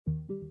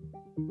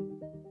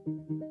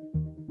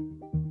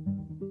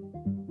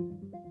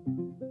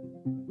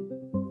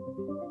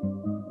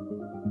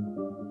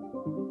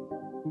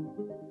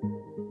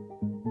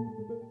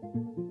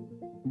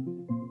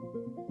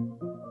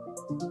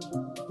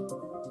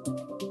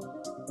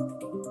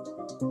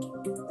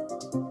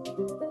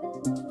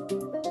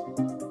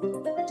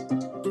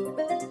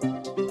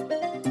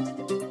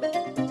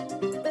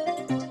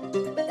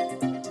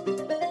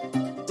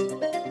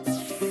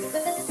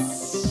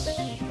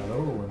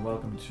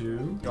to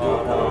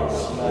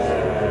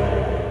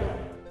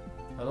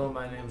Hello,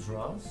 my name's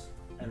Ross.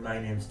 And my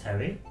name's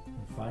Terry.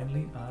 And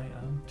finally, I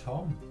am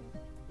Tom.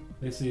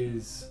 This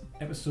is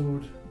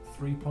episode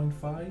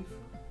 3.5,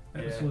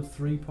 episode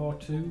 3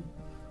 part 2.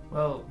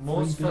 Well,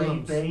 most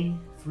 3B. films...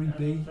 3B.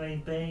 3B.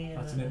 3B.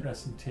 That's an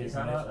interesting take Is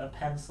on that it. a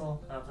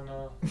pencil? I don't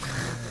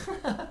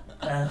know.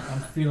 I'm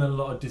feeling a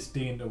lot of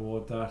disdain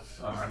toward that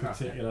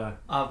particular.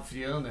 I'm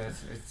feeling it.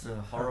 It's a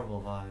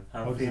horrible vibe.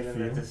 How I'm does it feeling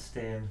feel? the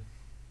disdain.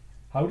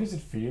 How does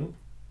it feel?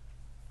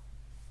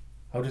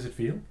 How does it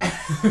feel?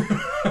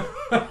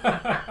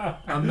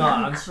 I'm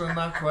not answering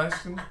that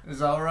question. Is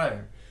that alright?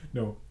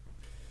 No.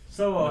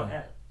 So,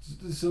 No.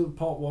 So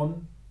part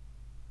one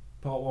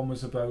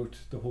was about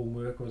the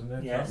homework, wasn't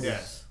it? Yes. That was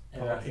Yes.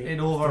 part It eight,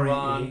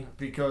 overran 3A,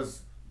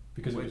 because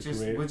because it we was just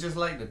great. we just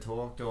like to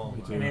talk, don't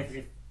We we? do. and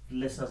if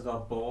listeners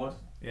got bored,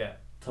 Yeah.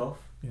 tough.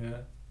 Yeah.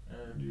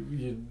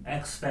 You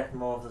Expect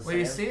more of the same. Well,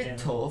 you see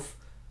it know. tough.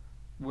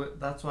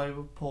 That's why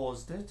we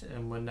paused it,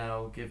 and we're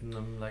now giving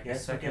them like a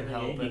Yes, we're second giving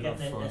you, helping you're of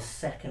getting fun. a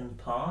second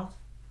part.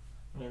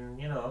 I mean,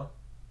 you know,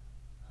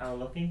 how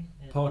lucky.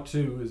 Part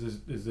 2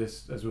 is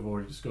this, as we've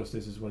already discussed,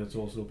 this is what it's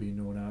also been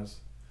known as.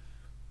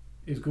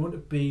 Is going to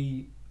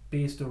be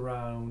based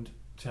around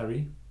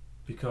Terry,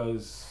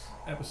 because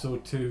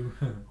episode 2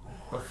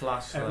 The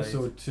flashlight.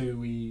 episode 2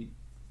 we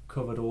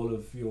covered all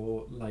of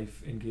your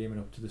life in gaming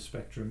up to the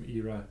Spectrum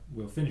era.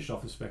 We'll finish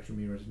off the Spectrum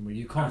era, didn't we?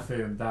 You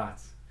confirmed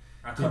that.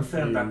 I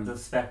confirmed you- that the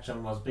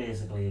Spectrum was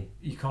basically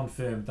You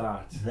confirmed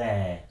that.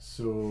 there.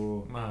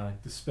 So Aye.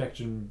 the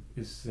Spectrum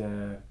is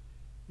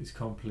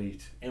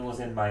complete. It was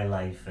in my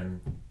life,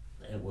 and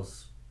it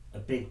was a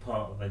big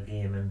part of a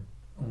game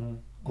and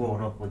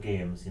growing up with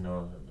games. You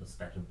know, the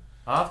Spectrum.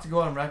 I have to go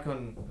on record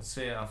and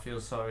say I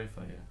feel sorry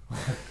for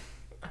you.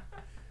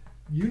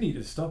 You need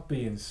to stop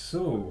being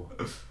so.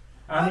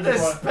 I need, to The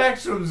go on,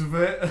 Spectrum's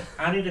bit.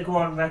 I need to go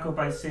on record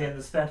by saying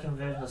the Spectrum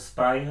version of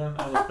Spy Hunt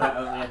was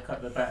better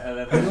than the better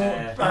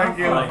than. Thank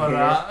you I for find-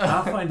 that.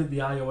 I find that the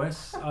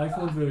iOS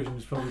iPhone version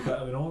is probably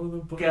better than all of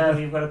them. But Girl,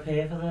 you've got to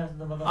pay for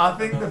the motherfucker. I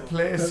think the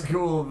Play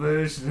School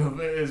version of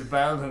it is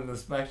better than the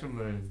Spectrum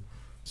version.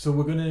 So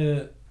we're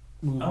gonna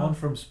move Oh. on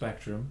from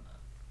Spectrum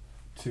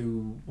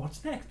to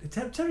what's next.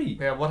 Terry,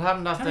 Yeah, what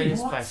happened after Terry, your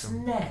What's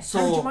Spectrum? next?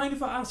 Terry, do you So, mind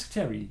if I ask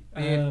Terry?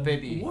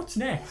 Biddy. What's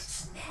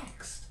next? What's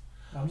next?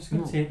 I'm just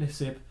gonna take a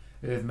sip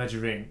of my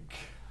drink.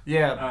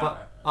 yeah, Uh,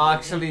 but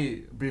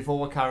actually, before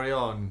we carry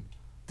on,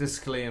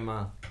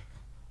 disclaimer,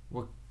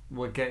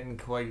 we're getting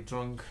quite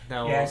drunk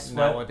now Yes,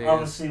 well, nowadays.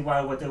 obviously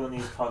while we're doing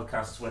these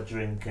podcasts, we're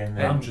drinking.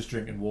 I'm just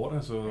drinking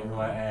water, so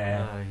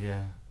and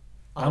Yeah.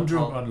 I'm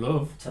drunk on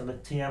love.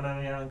 Tia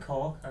Maria and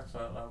Coke. That's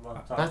what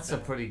I'm That's a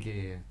talking. pretty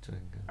gay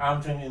drink. I'm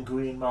drinking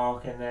Green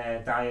Mark and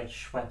Diet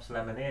Schweppes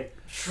lemonade.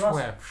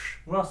 Schweppes.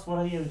 Ross, what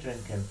are you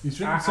drinking? He's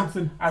drinking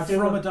something I do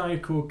from re- a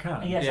Diet Coke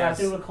can. Yes, Yes.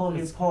 I do recall you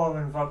It's-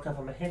 pouring vodka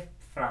from a hip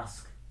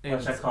flask,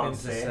 which I can't Into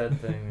say, said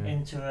thing. Yeah.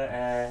 into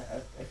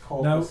a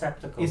Coke Now,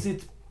 receptacle. Is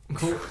it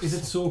is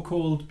it so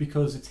called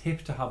because it's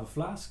hip to have a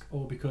flask,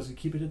 or because you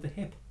keep it at the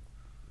hip?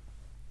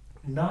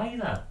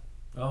 Neither.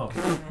 Oh.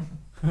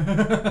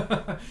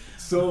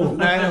 So,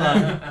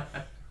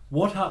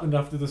 what happened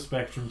after the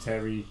Spectrum,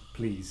 Terry?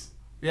 Please.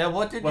 Yeah,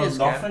 what did Well, you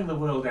nothing. The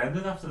world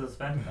ended after the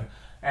Spectrum.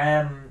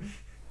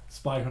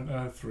 Spy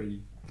Hunter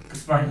 3.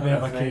 Spy Hunter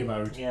Never 3, came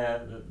out. Yeah,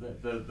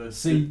 the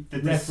See, the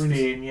reference-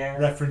 disdain, yeah.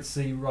 Reference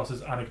C.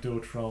 Ross's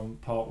anecdote from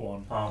part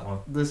 1. Part one.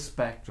 The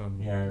Spectrum.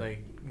 Yeah.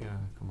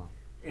 Come on.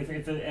 If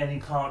any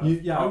part of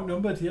You're part-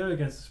 outnumbered here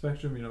against the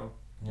Spectrum, you know.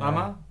 Yeah. Am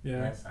I?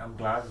 Yeah. Yes, I'm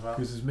glad as well.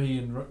 Because it's me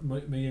and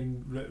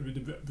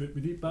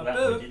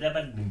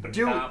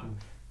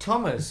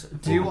Thomas,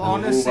 do you Oh,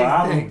 honestly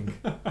wow. think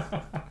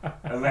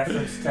A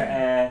reference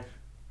to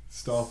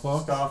Star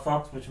Fox. Star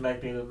Fox, which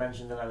might be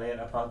mentioned in a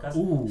later podcast.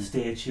 Ooh.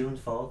 Stay tuned,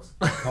 folks.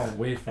 Can't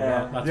wait for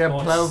that. That's yeah,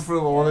 part plow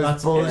through all this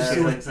that's bullshit?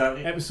 episode-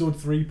 exactly. Episode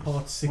 3,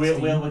 part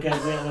 16. We'll get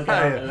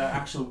an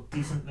actual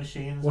decent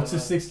machines. What's the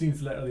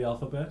 16th letter of the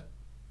alphabet?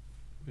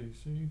 B,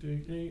 C, D,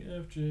 E,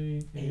 F, G,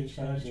 H,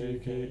 I, J,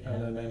 K,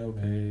 L, M, N, O,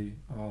 P.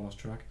 Oh, I lost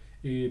track.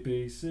 E,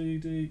 B, C,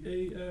 D,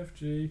 E, F,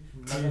 G,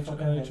 H,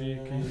 I, J,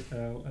 K,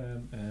 L,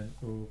 M, N,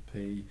 O,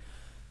 P.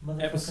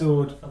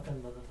 Episode-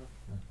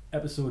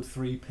 Episode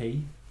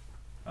 3P.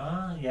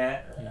 Ah,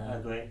 yeah, Yeah. I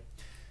agree.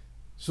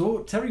 So,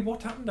 Terry,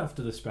 what happened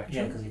after the Yeah,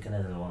 Spectrum? because you can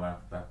edit all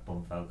that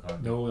bumfuck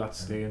out. No, that's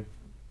staying.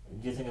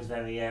 Do you think it's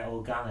very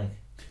organic?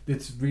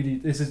 It's really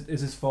this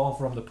is far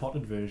from the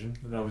potted version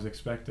that I was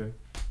expecting,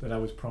 that I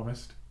was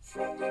promised.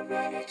 From the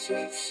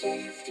relative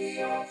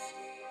safety of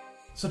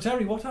So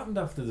Terry, what happened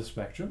after the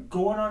Spectrum?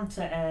 Going on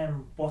to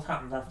what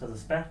happened after the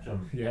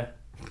Spectrum. Yeah.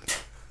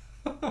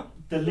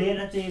 The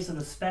later days of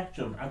the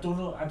Spectrum. I don't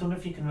know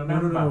if you can No,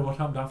 remember. no, no. What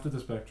happened after the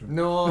Spectrum?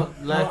 No,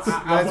 let's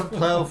I let's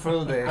plow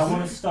through this. I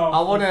want to start.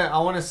 I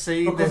wanna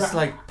see Because this I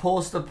like wanna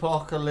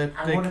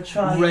post-apocalyptic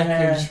try,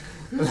 wreckage,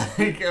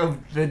 like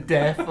of the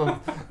death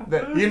of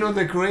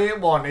the great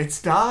one.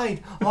 It's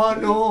died. Oh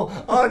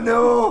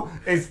no!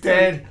 It's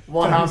dead.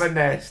 What happened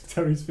next?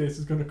 Terry's face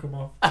is going to come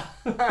off.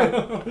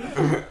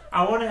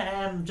 I want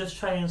to just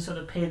try and sort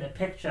of paint a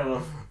picture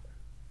of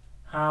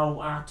how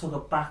I took a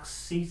back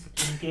seat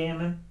in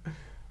gaming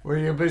Were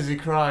you busy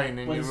crying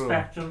in with your room?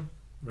 Spectrum.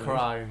 Right.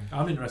 Crying.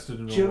 I'm interested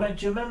in Do you all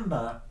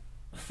remember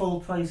full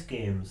price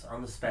games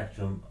on the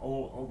Spectrum?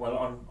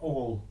 On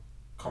all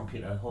home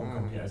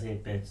computers,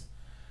 8 bits.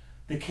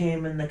 They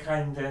came in the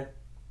kind of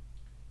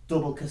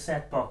double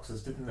cassette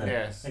boxes, didn't they?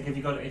 Yes. Like if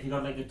you got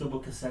like a double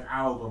cassette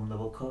album,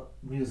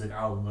 music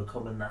album will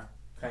come in that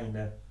kind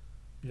of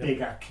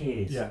bigger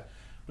case. Yeah.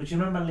 But you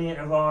remember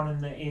later on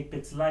in the 8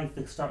 bits life,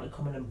 they started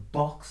coming in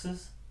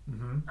boxes,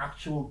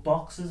 actual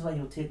boxes where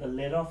you would take the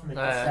lid off and the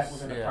cassette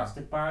was in a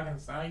plastic bag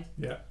inside.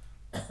 Yeah.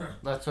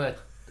 That's right.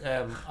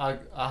 I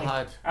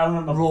had I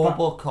remember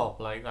Robocop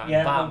like that.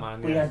 Yeah,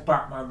 Batman. we had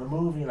Batman the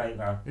movie like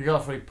that. You got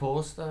a free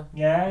poster.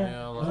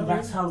 Yeah, well, so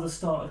that's how they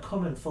started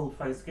coming full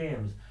price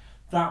games.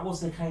 That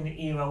was the kind of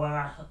era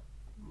where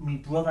my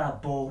brother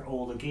bought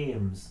all the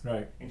games,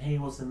 Right. and he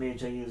was the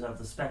major user of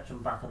the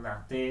Spectrum back in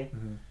that day,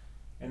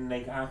 and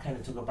like I kind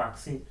of took a back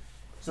seat.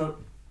 So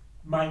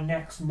my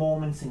next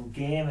moments in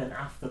gaming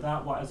after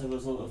that were as a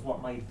result of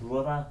what my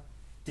brother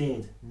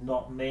did,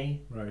 not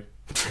me. Right.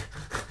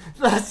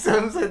 That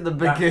sounds like the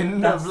beginning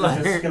That's of the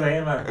like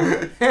disclaimer.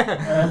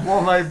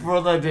 what my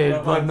brother did,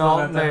 What but my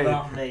not brother me. did,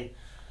 not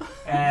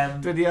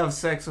me. Did he have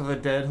sex with a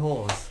dead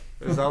horse?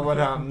 Is that what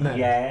happened then?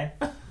 Yeah.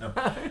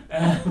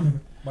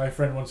 My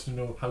friend wants to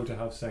know how to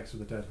have sex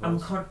with a dead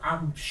horse.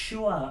 I'm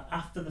sure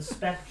after the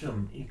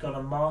Spectrum he got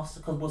a master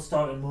because we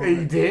started moving.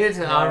 He did.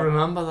 I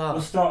remember We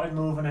that. started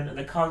moving into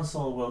the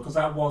console world because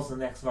that was the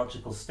next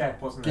logical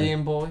step, wasn't it?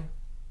 Game Boy.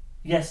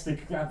 Yes,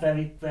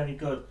 very very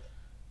good.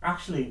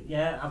 Actually,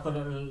 yeah, I've got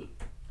a.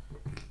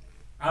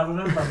 I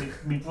remember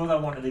my brother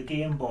wanted a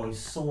Game Boy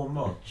so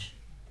much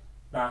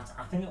that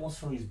I think it was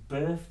for his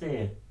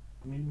birthday.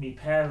 My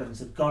parents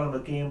had got him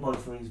a Game Boy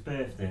for his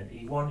birthday.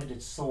 He wanted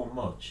it so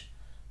much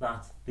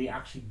that they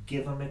actually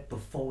give him it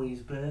before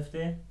his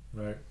birthday.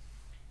 Right.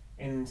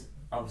 And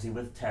obviously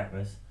with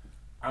Tetris,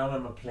 I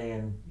remember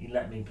he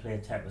let me play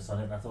Tetris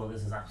on it, and I thought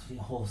this is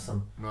absolutely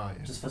awesome. Right.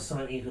 Yeah. Just for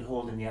something you could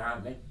hold in your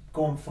hand, like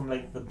going from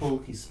like the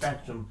bulky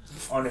Spectrum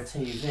on a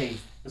TV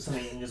to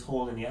something you can just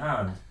hold in your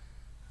hand.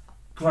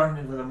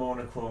 Granted with a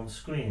monochrome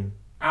screen.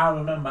 I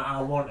remember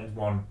I wanted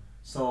one,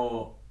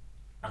 so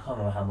I can't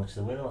remember how much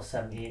they were. They were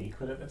 70, 80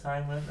 quid at the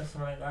time, weren't they?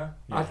 Something like that.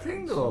 Yeah, I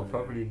think they were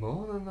probably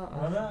more than that.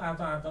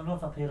 I don't know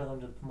if I paid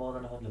more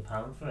than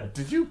 £100 for it.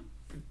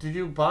 Did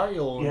you buy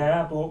your?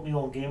 Yeah, I bought my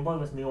own Game Boy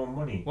with my own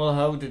money. Well,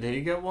 how did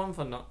he get one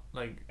for not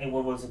like? It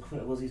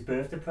was his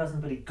birthday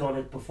present, but he got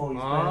it before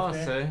his I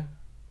birthday. see.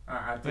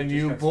 I did And just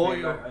you bought explain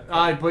your. that.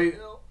 I but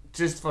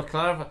just for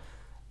clarify,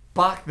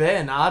 back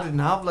then I didn't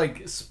have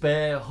like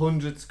spare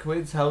hundreds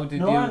quids. How did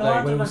No, you I know, like?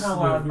 I don't know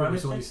how I it managed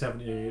was only it.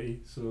 70,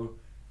 80, so...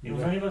 It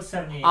was only about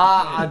 78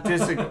 I quid.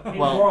 disagree. It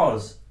Well,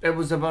 was. it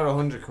was about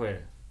 100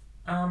 quid.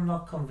 I'm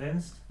not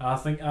convinced. I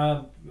think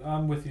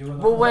I'm with you on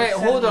that. But wait,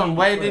 About hold on. 70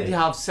 Where quid. did you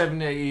have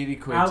 70 or 80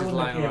 quid I just wouldn't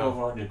have lying paid around?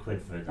 over 100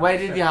 quid for it. Where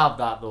did you have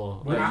that though?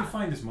 Where did I- you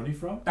find this money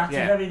from? That's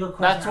Yeah. a very good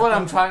question. That's what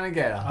I'm trying to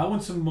get at. I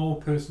want some more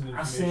personal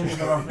I saved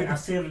information. I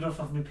saved enough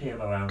of my paper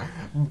round.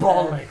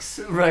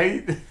 Bollocks,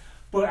 right?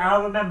 But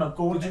I remember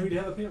going Did you to... really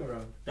have a paper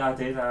round? I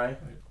did, aye. Right.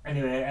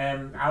 Anyway,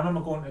 I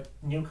remember going to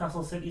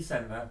Newcastle City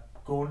Centre,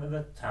 going to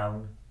the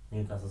town,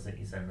 Newcastle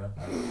City Centre,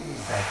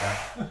 said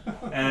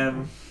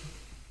that,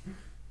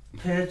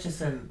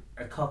 purchasing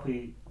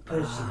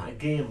a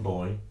Game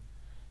Boy,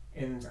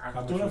 and I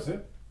How much don't know, was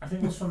it? I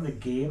think it was from the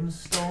game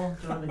store.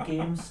 Do you know the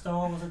game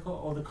store was it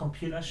called, or the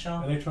computer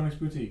shop? Electronics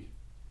boutique.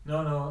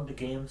 No, the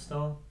game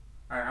store.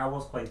 I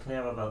was quite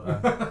clear about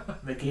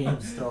that. The game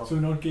store. So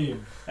not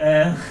game.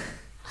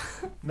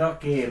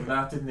 Not game.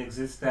 That didn't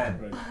exist then.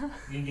 Right.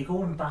 You're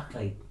going back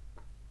like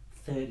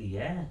 30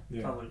 year.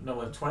 Yeah. Probably, no,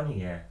 well, 20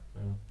 year.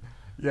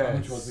 Yeah. How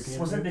much was the game?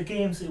 Was it the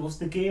games? It was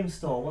the game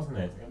store, wasn't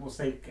it? It was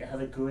like it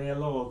had a grey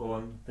logo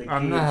on the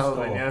I'm game not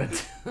store.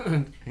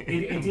 helping you.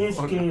 It is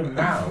game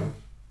now,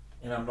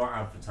 and I'm not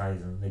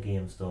advertising the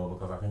game store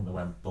because I think they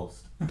went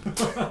bust.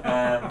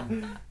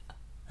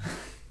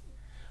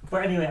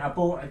 But anyway, I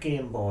bought a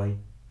Game Boy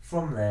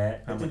from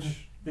there. How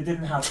much? They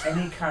didn't have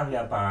any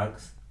carrier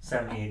bags.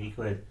 70, 80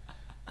 quid.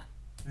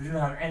 They didn't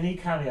have any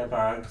carrier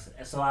bags,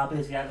 so I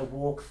basically had to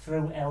walk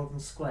through Eldon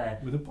Square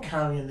With a box?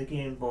 carrying the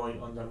Game Boy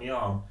under my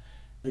arm.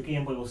 The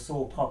Game Boy was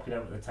so popular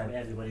at the time,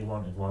 everybody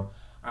wanted one.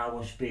 I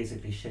was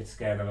basically shit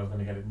scared that I was going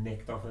to get it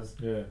nicked off us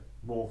Yeah.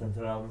 walking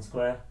through Eldon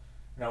Square.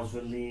 And I was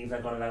relieved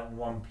I got it out in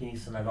one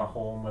piece and I got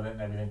home with it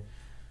and everything.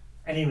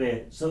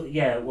 Anyway, so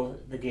yeah, well,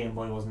 the Game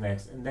Boy was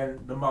next. And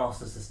then the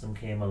Master System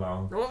came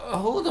along. Well,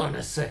 hold on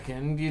a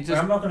second. You But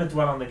just. I'm not going to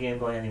dwell on the Game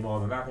Boy any more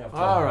than that. I think I've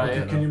talked All about right. it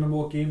Can enough. you remember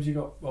what games you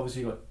got?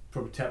 Obviously you got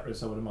probably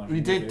Tetris, I would imagine.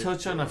 We did Okay.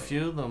 touch on a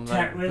few of them,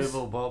 like Tetris,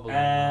 Bibble Bobble.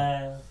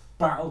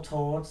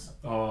 Battletoads.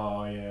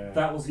 Oh yeah.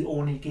 That was the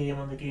only game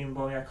on the Game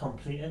Boy I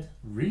completed.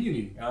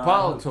 Really?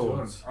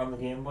 Battletoads. On the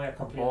Game Boy I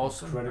completed.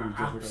 Awesome. Incredibly I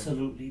difficult.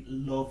 absolutely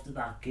loved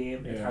that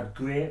game. It Yeah. had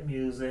great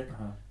music.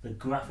 Uh-huh. The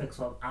graphics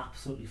were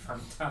absolutely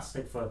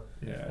fantastic for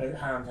Yeah. a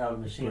handheld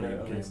machine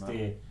Brilliant of game, its man.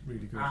 day.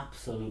 Really good.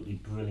 Absolutely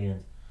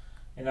brilliant.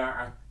 And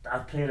I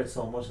played it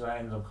so much that I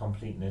ended up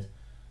completing it.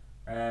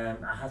 I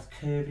had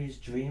Kirby's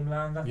Dream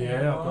Land, I think it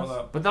Yeah, I've was. got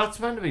that. But that's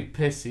meant to be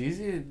piss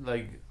easy.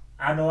 Like,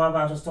 I know, but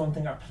I just don't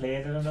think I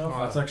played it enough. Oh,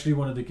 that's actually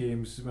one of the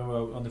games.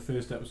 Remember on the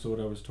first episode,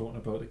 I was talking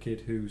about the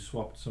kid who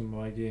swapped some of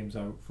my games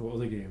out for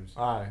other games.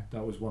 aye.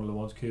 That was one of the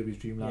ones. Kirby's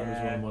Dream Land was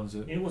one of the ones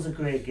that. It was a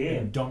great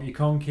game. And Donkey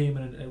Kong came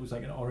in, and it was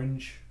like an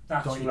orange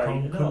That's Donkey right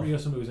Kong enough. Country or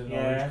something. It was an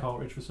Yeah. orange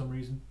cartridge for some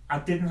reason. I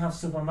didn't have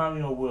Super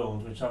Mario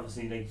World, which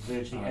obviously like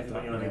virtually Ah,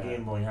 everybody that- on the yeah.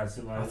 Game Boy had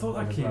Super Mario I thought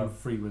World that as came well.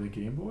 free with a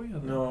Game Boy. I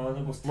don't No,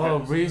 it was Well, terrible,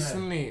 wasn't it?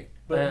 recently,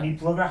 But my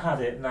brother had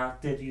it, and I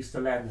did used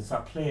to lend it, so I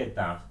played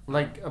that.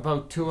 like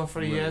about 2 or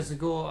 3 Really? years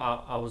ago,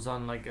 I was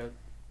on like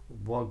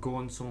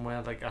going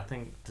somewhere, like I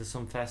think to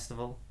some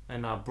festival,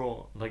 and I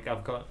brought, like,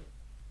 I've got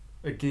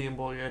a Game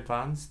Boy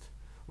Advanced,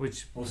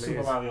 which Or plays,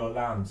 Super Mario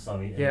Land,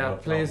 sorry. Yeah,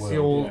 not plays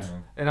the World, old- yeah.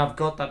 and I've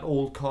got that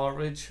old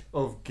cartridge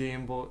of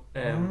Game Boy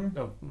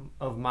Mhm.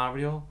 of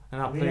Mario, and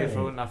I played Really?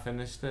 through it and I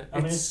finished it. I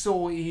mean, it's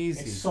so It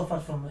easy. suffered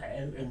from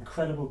an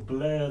incredible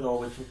blur, though,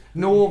 which was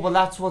No, but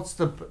that's what's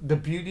the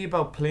beauty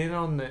about playing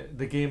on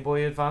the Game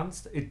Boy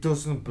Advanced. It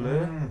doesn't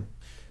blur. Mm.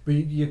 But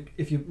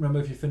if you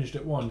finished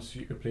it once,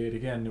 you could play it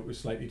again. It was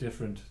slightly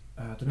different.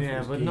 I don't know if Yeah, it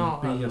was but game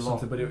not B a or lot.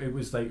 something, but it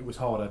was like it was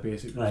harder.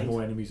 Basically, there was Right.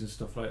 more enemies and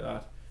stuff like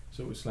that,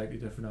 so it was slightly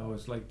different. I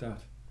was like that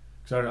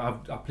because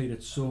I played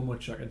it so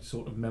much I could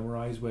sort of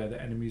memorize where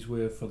the enemies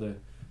were for the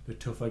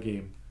tougher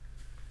game.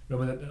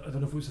 Remember that? I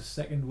don't know if it was the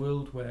Second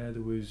World where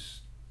it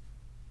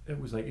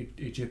was like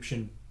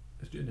Egyptian,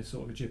 in a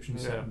sort of Egyptian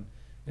Yeah. setting,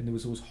 and there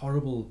was those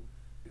horrible.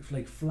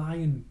 Like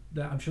flying,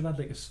 I'm sure they had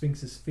like a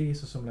sphinx's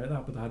face or something like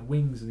that, but they had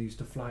wings and they used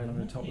to fly along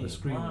the top of the Really?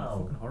 screen. Wow.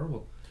 Fucking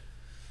horrible.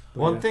 But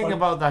One yeah. thing But-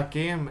 about that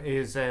game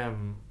is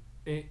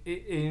it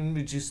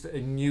introduced a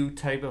new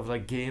type of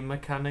like game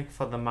mechanic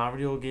for the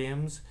Mario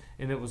games,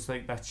 and it was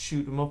like that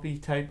shoot 'em uppy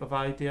type of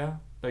idea,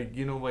 like,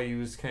 you know, where you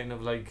was kind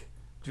of like,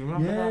 do you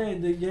remember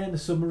that? the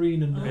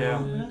submarine and Yeah.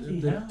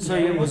 Bloody hell. So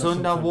Yeah, it was or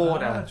something.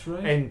 underwater, Ah, that's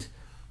right. and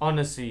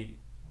honestly,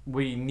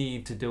 we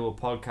need to do a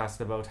podcast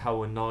about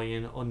how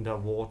annoying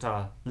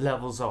underwater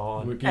levels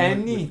are We're on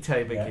getting- any we-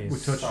 type of yeah, game. we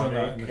touched on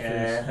that in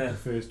Sonic, the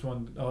first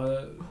one. It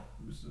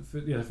was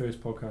the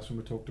first podcast when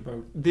we talked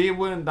about. They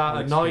weren't that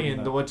I'll explain annoying.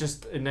 that. They were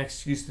just an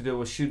excuse to do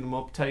a shoot 'em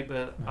up type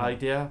of Uh-huh.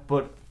 idea.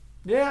 But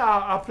yeah,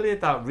 I played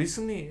that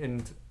recently,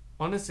 and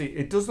honestly,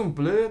 it doesn't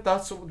blur.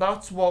 That's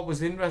what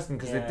was interesting,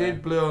 because it Yeah.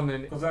 did blur on the.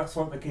 Because that's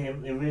what the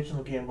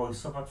original Game Boy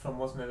suffered from,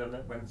 wasn't it? And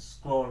it when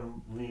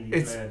scrolling really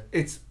It's blurred.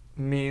 it's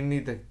mainly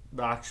the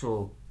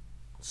actual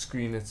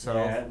screen itself.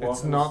 Yeah, it was-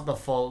 it's it not was- the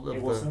fault of It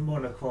the. was a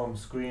monochrome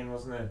screen,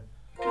 wasn't it?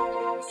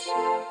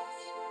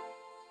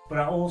 But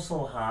I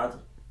also had,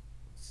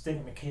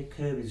 sticking to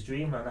Kirby's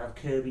Dream Land, I had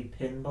Kirby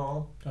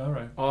Pinball. All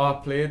right. Oh, I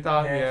played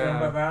that. Do you Yeah.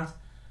 remember that?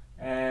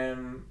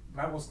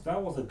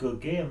 That was a good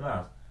game.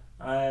 That.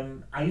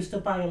 I used to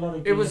buy a lot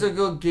of. It was a games.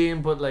 good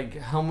game, but like,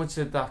 how much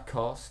did that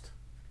cost?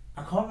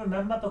 I can't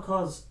remember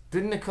because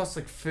Didn't it cost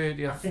like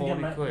 30 or I think it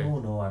 40 might. quid?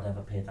 No, I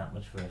never paid that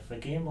much for it. For a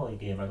Game Boy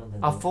game, I don't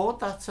think. I thought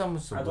that's how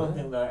much it I don't was.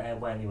 think that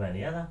went anywhere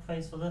near that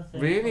price for the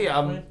thing. Really?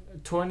 20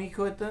 quid? 20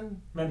 quid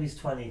then? Maybe it's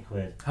 20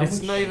 quid. How It's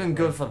much- not even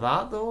good for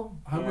that though.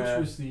 How Yeah. much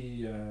was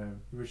the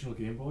original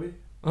Game Boy?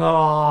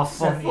 Oh, for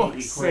 70, 80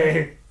 fuck's quid.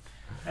 sake.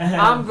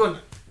 I'm going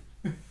to...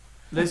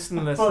 Listen,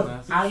 But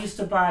listeners. I used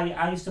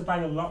to buy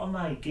a lot of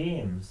my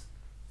games.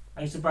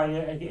 I used to buy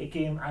a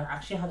game. I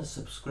actually had a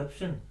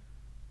subscription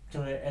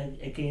to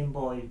a Game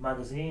Boy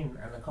magazine,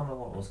 and I can't remember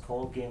what it was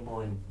called, Game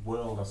Boy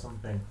World or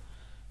something.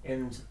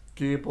 And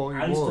Game Boy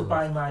I used to World.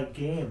 buy my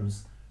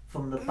games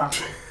from the back,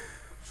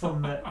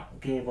 from the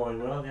Game Boy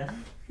World. Yeah,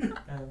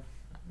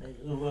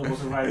 it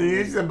was a You rival.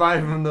 used to buy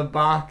from the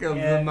back of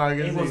Yeah, the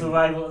magazine. it was a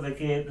rival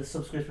to the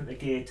subscription to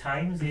Gay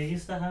Times. They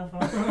used to have.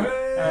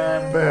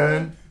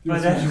 Burn. You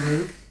But, switch your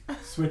route.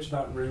 Switch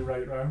that route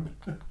right round.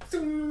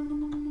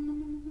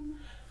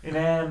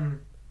 And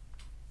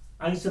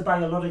I used to buy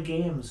a lot of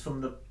games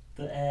from the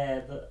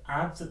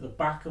ads at the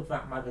back of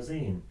that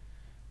magazine.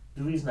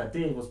 The reason I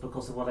did was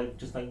because they were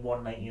just like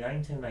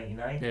 $1.99,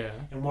 $2.99. Yeah.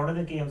 And one of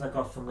the games I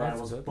got from there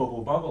That's was good.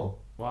 Bubble Bobble.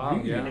 Wow,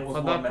 Really? yeah. And it was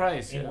For that one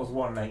price, It yeah. was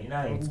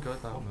 $1.99. It's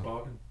good, that Oh, one.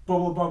 bargain.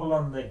 Bubble Bobble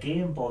on the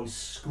Game Boy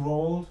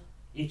scrolled.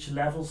 Each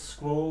level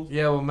scrolled.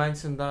 Yeah, we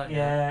mentioned that.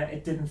 Yeah,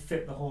 it didn't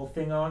fit the whole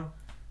thing on,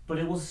 but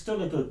it was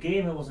still a good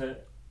game. It was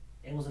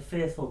a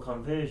faithful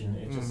conversion.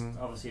 It just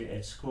obviously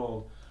it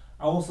scrolled.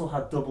 I also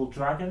had Double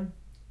Dragon.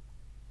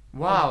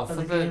 Wow, for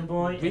for the Game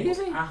Boy. It was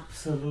Really?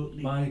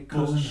 absolutely My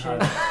cousin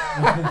bullshit.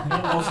 had.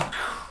 It was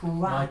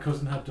My crap.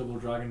 cousin had Double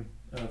Dragon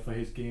for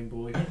his Game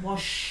Boy. It was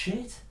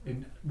shit.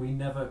 And we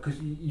never, because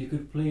you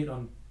could play it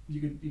on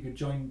you could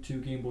join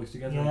 2 Game Boys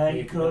together. Yeah, and play you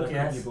it together, could,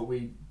 yes. you?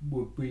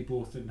 But we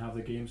both didn't have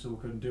the game, so we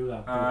couldn't do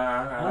that. But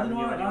I don't knew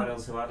know, anyone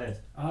else who had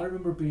it. I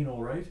remember it being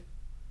all right.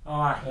 Oh,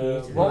 I hated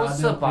it. What but was I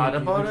so never bad played the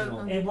about original.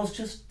 it? It was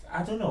just,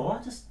 I don't know,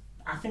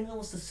 I think it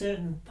was the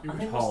certain, It I was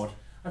think hard.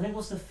 I think it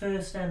was the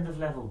first end of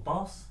level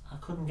boss. I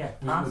couldn't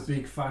get Was past. it the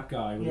big fat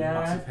guy with Yeah.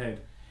 a massive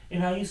head?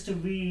 And I used to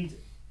read,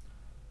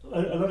 a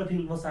lot of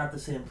people must have had the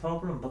same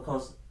problem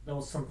because there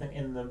was something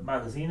in the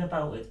magazine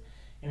about it,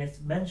 and it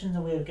mentioned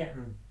a way of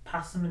getting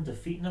past them and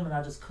defeating them, and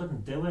I just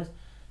couldn't do it.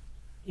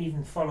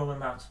 Even following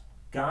that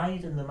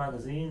guide in the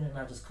magazine, and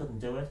I just couldn't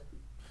do it.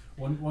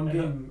 One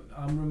game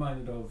I'm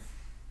reminded of,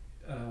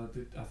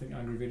 I think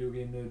Angry Video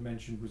Game Nerd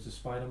mentioned, was the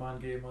Spider-Man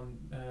game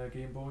on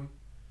Game Boy.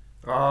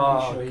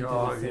 Oh, Pretty sure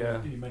God, he did a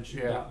yeah. thing, he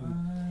mentioned Yeah. that.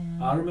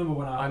 And I remember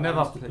when I never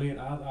used to play it,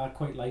 I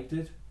quite liked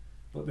it.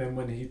 But then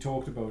when he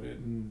talked about it,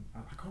 and I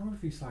can't remember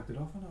if he slagged it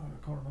off or not,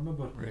 I can't remember,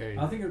 but Really?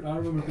 I think I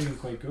remember it being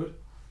quite good.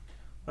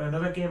 But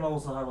another game I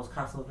also had was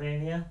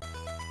Castlevania.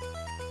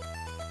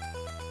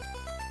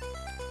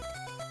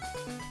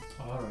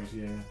 Alright,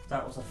 yeah.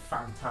 That was a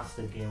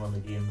fantastic game on the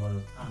Game Boy. It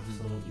was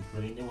absolutely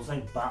brilliant. It was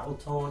like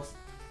Battletoads.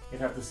 It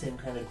had the same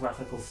kind of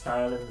graphical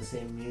style and the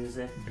same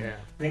music. Yeah.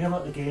 The thing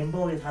about the Game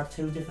Boy, it had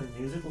 2 different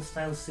musical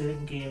styles.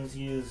 Certain games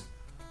used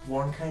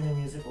one kind of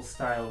musical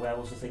style where it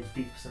was just like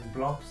beeps and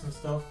blops and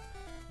stuff.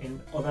 In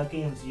other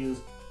games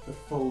used the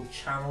full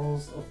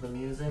channels of the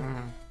music.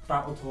 Mhm.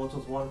 Battletoads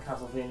was one,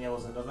 Castlevania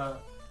was another.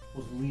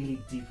 Was really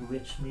deep,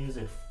 rich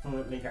music for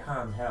like a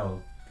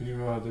handheld. Can you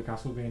remember how the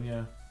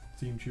Castlevania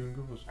theme tune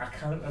goes? I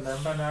can't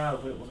remember now,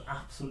 but it was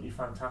absolutely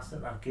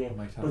fantastic, that game.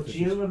 Might have But to do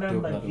you just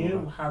remember dub that you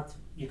over.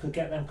 could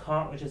get them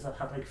cartridges that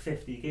had like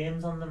 50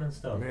 games on them and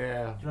stuff?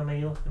 Yeah. Do you remember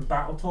you? And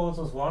Battletoads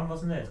was one,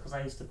 wasn't it? Because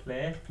I used to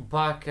play it.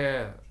 Back,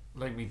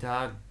 like my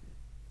dad,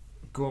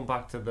 going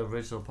back to the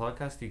original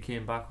podcast, he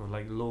came back with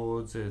like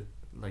loads of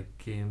like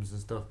games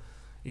and stuff.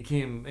 He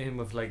came in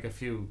with like a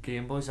few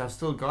Game Boys. I've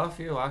still got a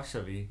few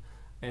actually.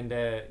 And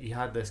he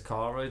had this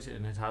cartridge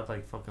and it had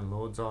like fucking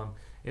loads on.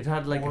 It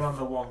had like All on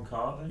the one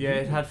cartridge. yeah,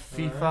 it had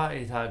FIFA,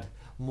 it had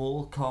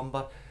Mortal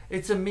Kombat.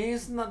 It's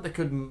amazing that they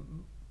could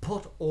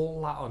put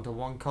all that onto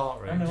one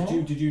cartridge. I know.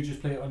 Did you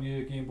just play it on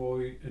your Game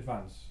Boy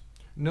Advance?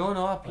 No,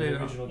 I played the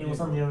it. original It was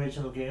Game on the Boy?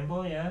 original Game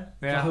Boy, yeah.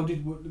 So Yeah. how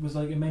was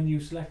like a menu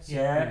select?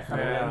 Yeah, it had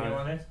a Yeah. menu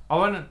on it.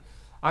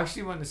 I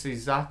actually went to see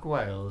Zach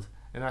Wild,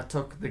 and I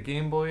took the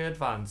Game Boy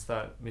Advance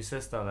that my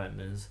sister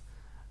lent us,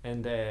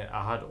 and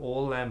I had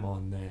all them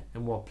on there,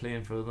 and we're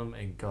playing through them.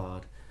 And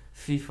God,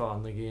 FIFA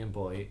on the Game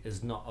Boy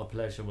is not a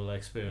pleasurable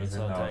experience. Is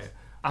it I'll not? tell you.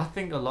 I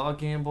think a lot of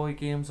Game Boy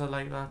games are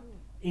like that.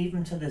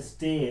 Even to this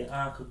day,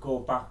 I could go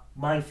back.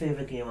 My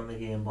favourite game on the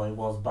Game Boy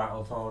was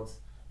Battletoads,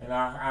 and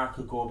I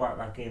could go back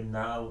that game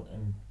now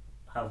and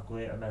have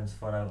great immense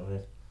fun out of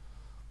it.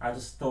 I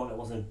just thought it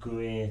was a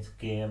great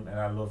game, and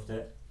I loved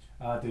it.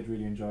 I did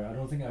really enjoy it. I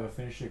don't think I ever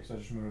finished it because I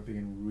just remember it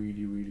being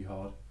really, really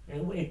hard.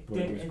 It But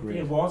it was great.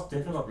 it was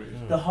difficult.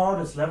 Great. The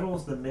hardest level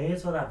was the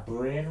maze where that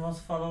brain was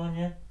following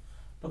you,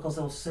 because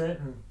there were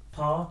certain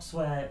parts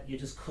where you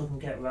just couldn't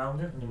get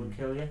around it and it would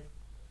kill you.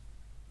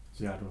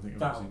 So yeah, I don't think I've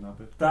That- ever seen that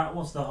bit. That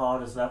was the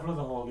hardest level of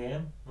the whole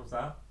game, was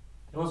that.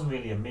 It wasn't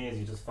really a maze,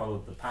 you just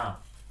followed the path,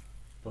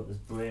 but this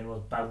brain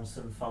was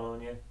bouncing,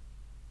 following you.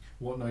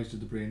 What noise did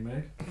the brain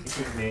make? It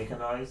didn't make a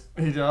noise.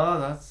 Yeah,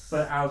 that's.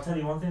 But I'll tell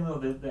you one thing though,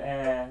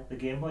 the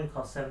Game Boy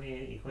cost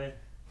 70-80 quid.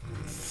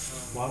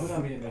 Why would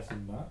I be interested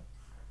in that?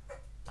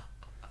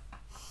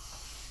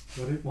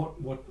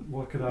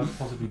 What could I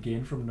possibly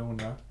gain from knowing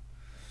that?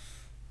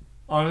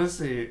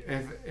 Honestly,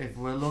 if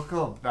we look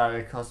up that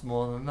it costs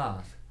more than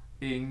that,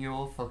 in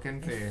your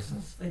fucking face.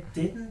 It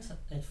didn't.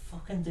 It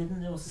fucking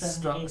didn't. It was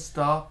 70.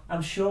 Stop.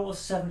 I'm sure it was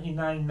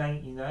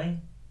 $79.99.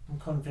 I'm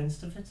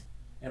convinced of it.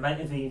 It might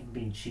have even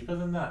been cheaper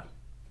than that.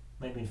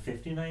 Might have been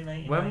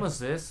 $59.99. When was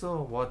this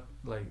or what?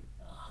 Like,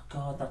 Oh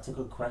God, that's a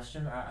good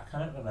question. I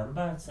can't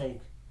remember. It's like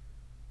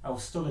I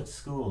was still at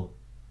school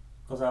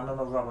because I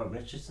remember Robert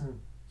Richardson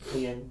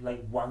being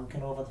like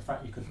wanking over the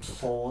fact you could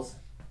pause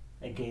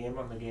a game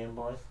on the Game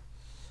Boy.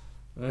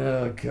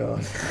 oh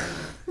God.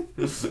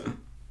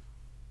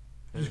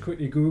 Just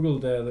quickly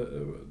googled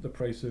the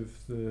price of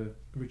the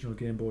original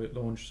Game Boy at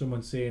launch.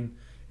 Someone's saying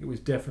it was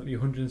definitely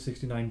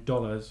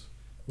 $169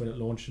 when it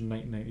launched in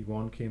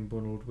 1991. Came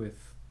bundled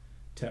with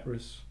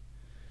Tetris.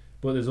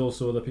 But there's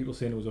also other people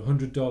saying it was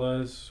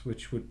 $100,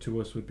 which would to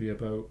us would be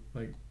about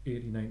like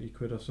 80-90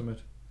 quid or something.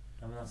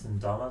 I mean that's in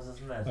dollars,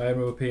 isn't it? I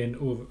remember paying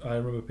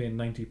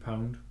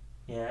 £90,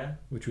 Yeah.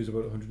 which was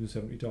about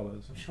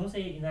 $170. I'm sure it's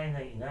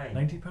 $89.99.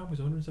 £90 was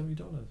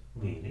 $170.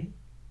 Really?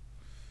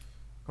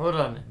 Hold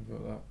on.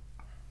 About that.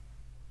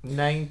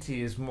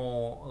 90 is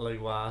more like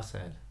what I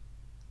said.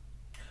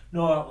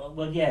 No,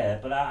 well yeah,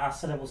 but I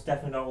said it was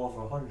definitely not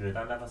over 100.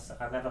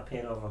 I never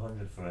paid over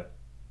 100 for it.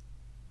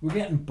 We're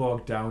getting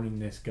bogged down in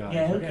this, guys.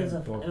 Yeah, We're who getting gives a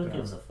bogged who down.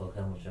 gives a fuck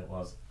how much it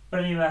was?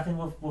 But anyway, I think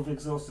we've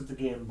exhausted the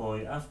Game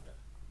Boy.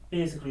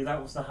 Basically,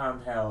 that was the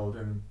handheld,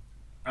 and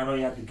I know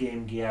you had the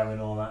Game Gear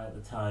and all that at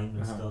the time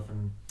and Uh-huh. stuff.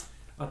 And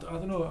I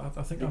don't know.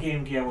 I think The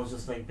Game Gear was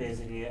just like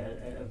basically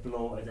a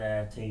bloated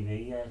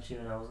TV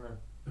tuner, wasn't it?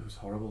 it was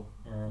horrible.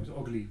 Yeah. It was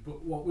ugly.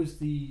 But what was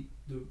the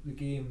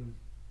game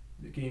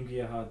the Game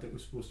Gear had that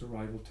was supposed to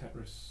rival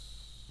Tetris?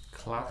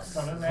 Class.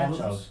 Sonic the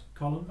Hedgehog.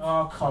 Columns?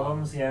 Oh,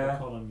 Columns, yeah.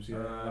 Columns, yeah.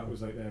 That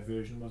was like their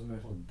version, wasn't it?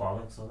 It was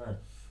bollocks, wasn't it?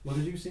 What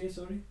did you say,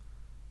 sorry?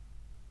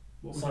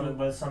 What was Sonic,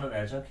 when Sonic the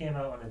Hedgehog came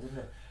out on it, didn't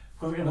it?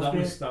 Because it well,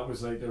 was, that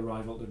was like the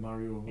rival to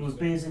Mario. it was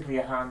basically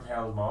a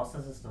handheld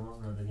master system,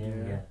 wasn't it, the Game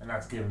Yeah. Gear? And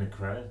that's giving it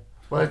credit.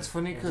 Well, it's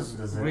funny It because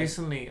doesn't deserve it.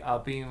 recently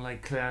I've been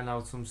like clearing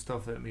out some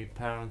stuff at my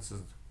parents'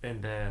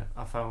 and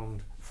I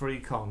found 3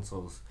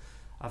 consoles.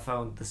 I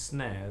found the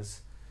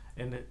SNES,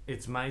 and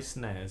it's my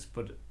SNES,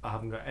 but I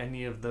haven't got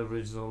any of the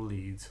original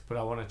leads. But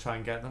I want to try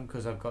and get them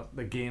because I've got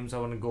the games I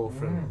want to go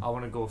through. I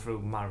want to go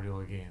through Mario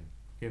again,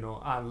 you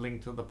know, and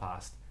Link to the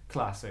Past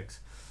classics.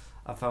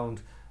 I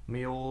found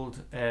my old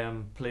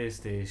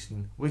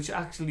PlayStation, which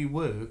actually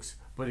works,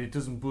 but it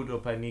doesn't boot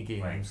up any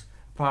games. Right.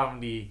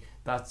 Apparently,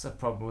 that's a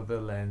problem with the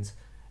lens.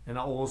 And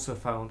I also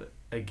found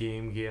a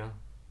Game Gear.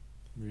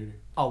 Really?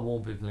 I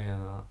won't be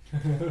playing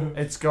that.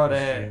 It's got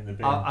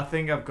I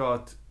think I've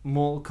got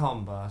Mortal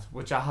Kombat,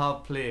 which I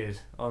have played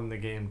on the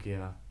Game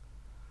Gear.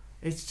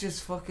 It's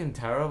just fucking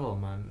terrible,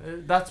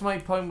 man. That's my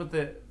point with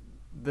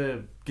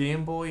the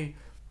Game Boy.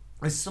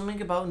 There's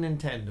something about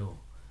Nintendo,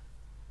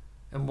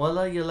 and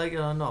whether you like it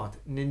or not,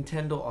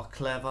 Nintendo are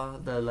clever.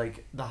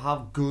 They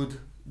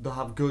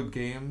have good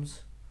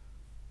games.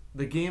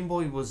 The Game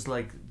Boy was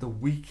like the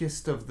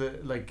weakest of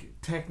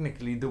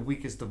technically the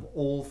weakest of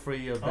all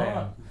 3 of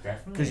them.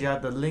 Definitely. Because you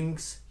had the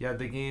Lynx, you had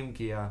the Game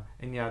Gear,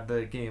 and you had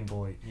the Game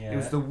Boy. Yeah. It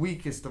was the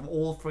weakest of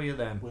all 3 of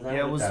them. Without It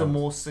a was the doubt.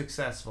 most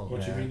successful.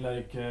 What do you mean,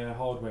 like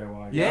hardware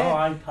wise?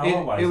 Yeah.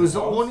 Power-wise It was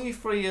the only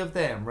 3 of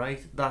them,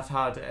 right, that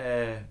had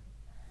a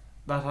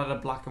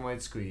black and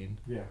white screen,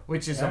 Yeah.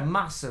 which is Yeah. a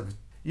massive.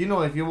 You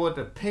know, if you were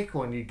to pick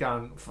one, you'd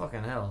go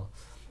fucking hell.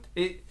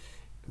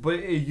 But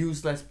it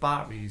used less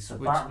batteries. The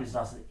which, batteries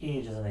lasted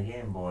ages in a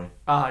Game Boy.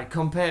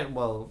 compared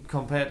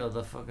to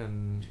the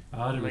fucking.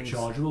 I had a Lynx.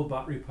 rechargeable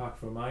battery pack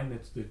for mine.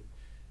 It's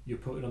you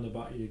put it on the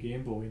back of your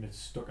Game Boy and it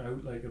stuck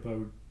out like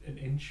about an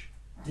inch.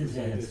 It's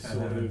like this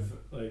sort of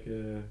like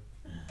a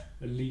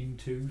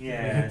lean-to Yeah.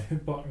 at the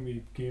bottom of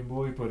the Game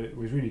Boy, but it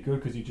was really good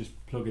because you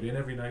just plug it in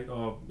every night.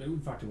 Or in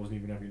fact, it wasn't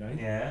even every night.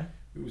 Yeah.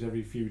 It was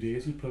every few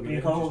days. You plug it You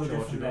in got all and the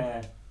just charge it up.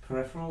 different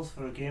peripherals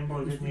for a Game Boy,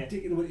 It was didn't you?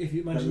 ridiculous. If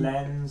you The imagine,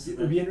 lens. it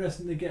would be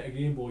interesting to get a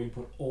Game Boy and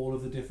put all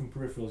of the different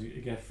peripherals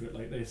you get for it.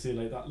 Like they say,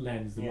 like that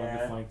lens, the Yeah.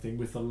 magnifying thing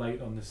with the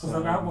light on the Because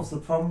side. that was the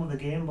problem with the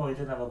Game Boy. It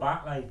didn't have a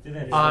backlight, did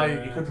it? Yeah,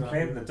 You couldn't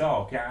play it in the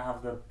dark. You had to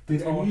have the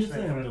Did torch any of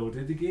there. them though?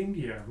 Did the Game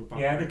Gear have a backlight?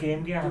 Yeah, the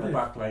Game Gear had Did a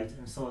it? backlight,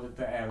 and so did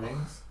the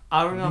Airlinks.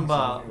 I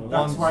remember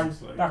That's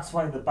once. why. That's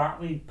why the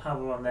battery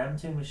power on them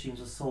 2 machines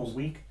was so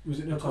weak. Was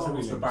it Because it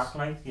was the Atari Lynx?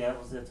 backlight. Yeah, it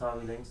was the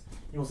Atari Lynx.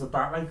 It was the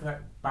backlight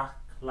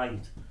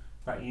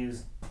that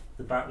used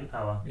the battery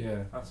power.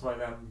 Yeah. That's why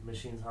them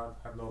machines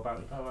had no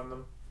battery power on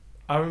them.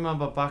 I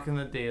remember back in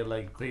the day,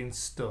 like being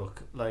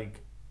stuck. Like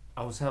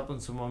I was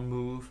helping someone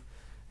move,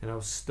 and I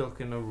was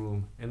stuck in a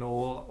room, and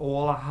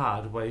all I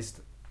had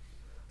was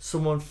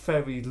someone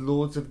ferried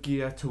loads of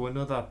gear to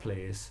another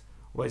place.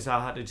 Was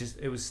I had to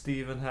it was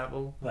Stephen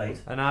Heppel,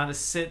 Right. and I had to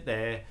sit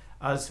there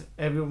as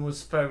everyone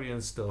was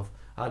ferrying stuff.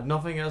 I had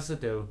nothing else to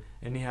do,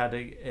 and he had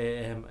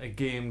a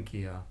Game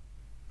Gear,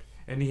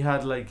 and he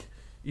had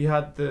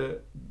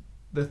the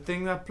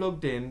thing that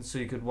plugged in so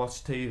you could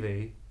watch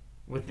TV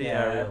with the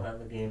aerial. And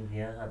the Game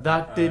Gear had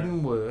That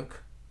didn't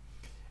work,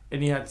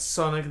 and he had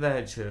Sonic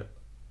the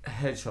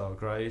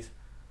Hedgehog, right?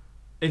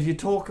 If you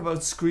talk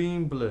about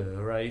screen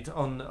blur, right,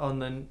 on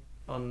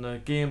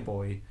the Game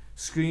Boy,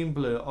 screen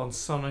blur on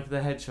Sonic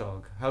the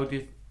Hedgehog, how do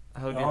you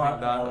think I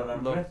that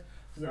remember looked? it.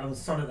 And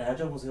Sonic the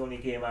Hedgehog was the only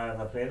game I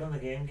ever played on the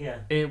Game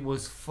Gear. It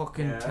was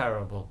fucking Yeah.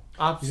 terrible.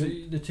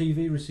 Absolutely. The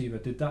TV receiver,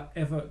 did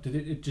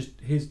it just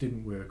his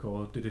didn't work,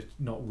 or did it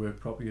not work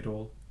properly at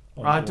all?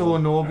 I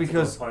don't know That's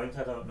because a good point.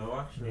 I don't know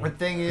actually. the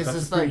thing is, That's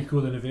it's a pretty like,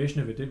 cool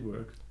innovation if it did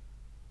work.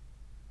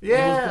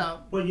 yeah,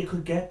 Well, you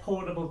could get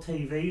portable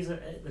TVs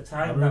at the I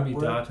time remember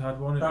that my dad had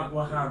one. were It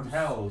was-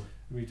 handheld.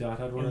 My dad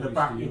had one. In the and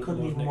back, we you used to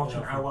couldn't love even nicking watch an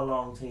off them.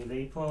 hour-long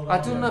TV program. I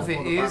don't know if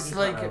before it the is batteries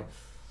ran like. out.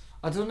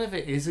 I don't know if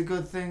it is a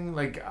good thing.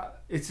 Like,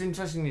 it's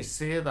interesting you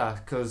say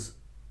that because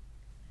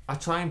I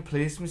try and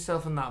place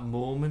myself in that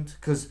moment.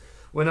 Because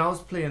when I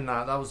was playing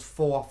that was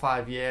 4 or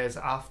 5 years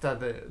after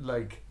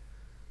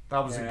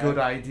that was a Yeah. good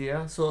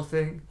idea, sort of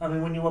thing. I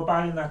mean, when you were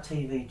buying that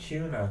TV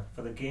tuner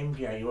for the Game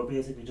Gear, you were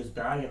basically just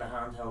buying a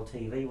handheld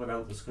TV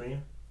without the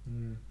screen.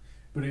 Mm.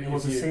 But It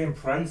was the same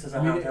price as a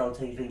I mean, handheld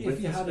TV with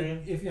if you the had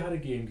screen. if you had a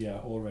Game Gear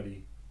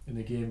already, and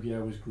the Game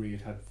Gear was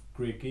great, had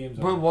great games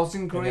But it on it.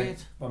 wasn't and then-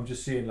 great. I'm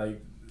just saying,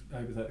 like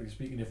hypothetically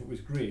speaking, if it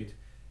was great,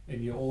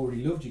 and you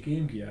already loved your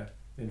Game Gear,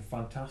 then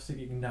fantastic.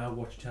 You can now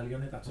watch telly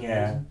on it. That's amazing.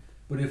 Yeah.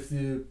 But if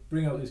they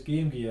bring out this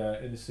Game Gear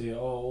and they say, oh,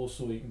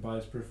 also you can buy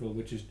this peripheral,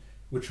 which is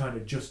we're trying to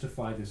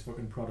justify this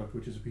fucking product,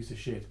 which is a piece of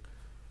shit,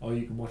 or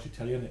you can watch a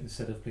telly on it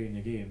instead of playing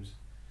your games.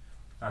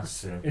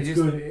 That's true. It's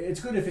used good. It's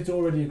good if it's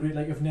already agreed.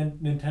 Like if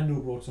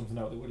Nintendo brought something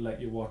out that would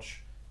let you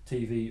watch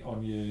TV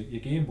on your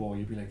Game Boy,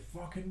 you'd be like,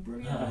 fucking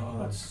brilliant. Oh,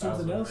 That's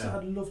something else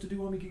I'd love to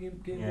do on my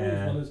Game Boy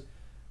as well as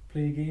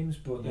play games.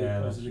 But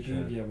that's the true.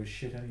 Game Gear was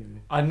shit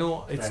anyway. I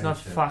know it's Very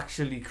not true.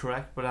 factually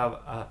correct, but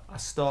I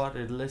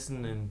started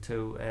listening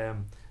to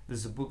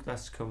there's a book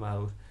that's come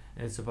out,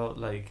 and it's about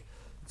like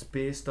it's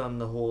based on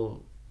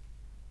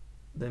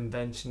the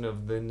invention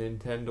of the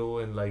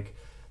Nintendo and like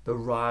the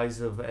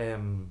rise of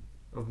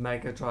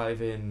Mega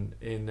Drive in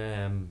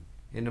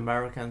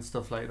America and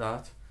stuff like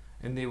that,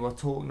 and they were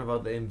talking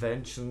about the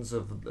inventions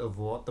of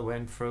what they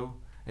went through,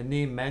 and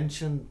they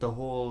mentioned the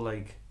whole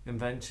like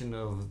invention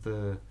of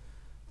the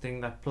thing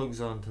that plugs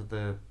onto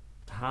the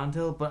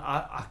handheld, but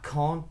I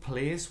can't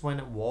place when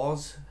it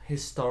was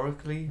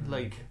historically.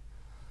 Like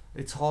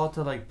it's hard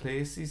to like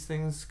place these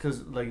things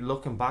because like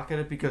looking back at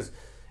it, because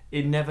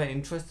it never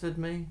interested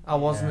me. I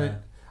wasn't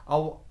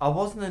I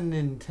wasn't a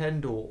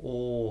Nintendo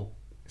or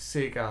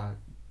Sega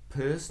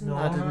person. No,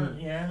 I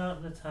didn't. not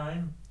at the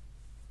time.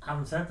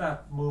 Having said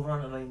that, moving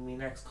on to my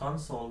next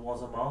console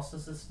was a Master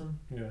System.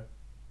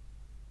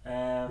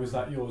 Yeah. Was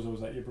that yours or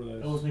was that your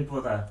brother's? It was my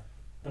brother,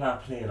 but I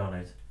played on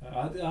it.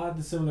 I had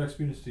a similar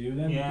experience to you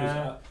then, Yeah.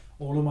 because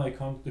all of my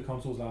the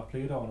consoles I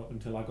played on up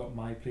until I got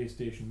my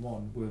PlayStation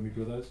 1 were my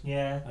brother's.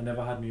 Yeah. I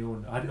never had my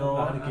own. I had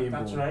a Game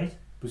that's Boy. right.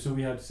 But so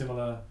we had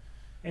similar.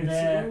 And,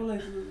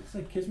 It's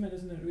like kismet,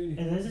 isn't it? Really.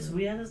 it is. It's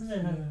weird, isn't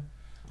it?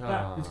 Yeah.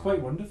 Ah. It's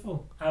quite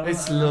wonderful.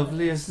 It's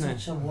lovely, isn't it?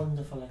 Such a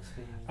wonderful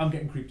experience. I'm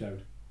getting creeped out.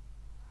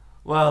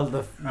 Well,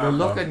 the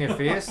look on your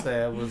face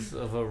there was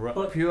of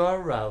But- pure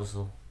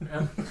arousal.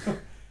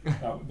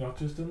 Not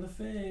just on the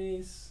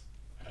face.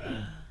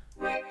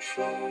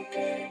 Retro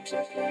games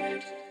I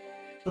played.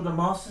 But the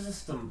Master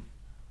System,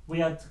 we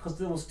had, because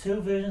there was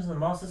two versions of the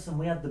Master System.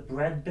 We had the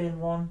bread bin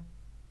one.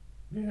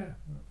 Yeah.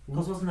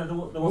 Because wasn't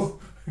there was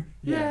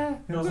Yeah.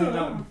 there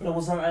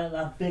was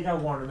a bigger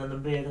one,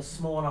 and then the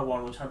smaller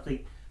one, which had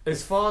the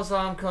As far as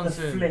I'm the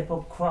concerned, flip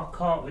up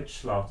cartridge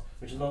slot,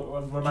 which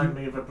reminded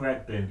me of a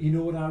bread bin. You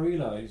know what I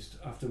realised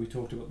after we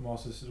talked about the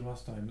Master System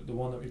last time? That the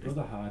one that my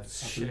brother had,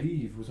 Shit. I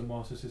believe, was a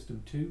Master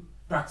System 2.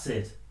 That's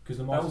it. Because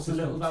the That Master was the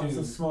System 2. that was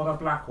the smaller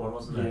black one,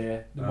 wasn't it?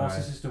 Yeah, the Right.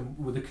 Master System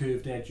with the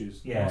curved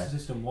edges. Yeah. The Master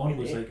System 1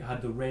 was It- like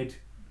had the red.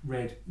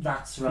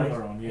 That's right.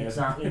 Cover on, yeah.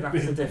 Exactly.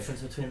 That's the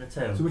difference between the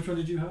two. So which one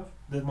did you have?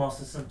 The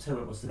Master System 2,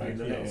 it was the Right,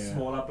 the yeah, little yeah.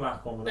 smaller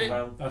black one with the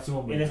round. That's the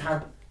one. And With it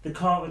had the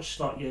cartridge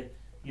slot.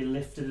 You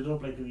lifted it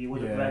up like you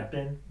would a Yeah. bread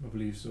bin. I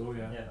believe so.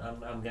 Yeah. Yeah,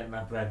 I'm getting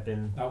that bread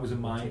bin. That was a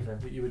mime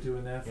motif. that you were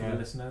doing there for Yeah. the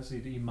listeners.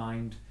 He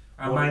mined.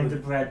 I What mind it the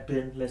would- bread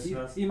bin,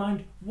 listeners. He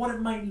mined what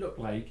it might look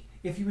like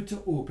if you were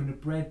to open a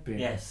bread bin.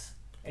 Yes,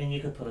 and you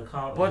could put a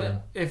cartridge but in.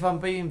 if I'm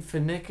being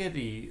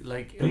finicky,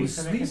 like Please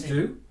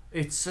do.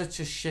 it's such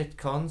a shit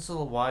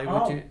console. Why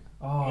Oh. would you?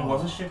 Oh, It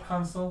was a shit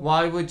console.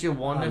 Why would you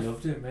want I it?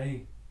 loved it,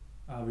 me.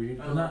 I really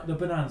Oh. the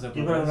Bonanza.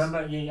 You gotta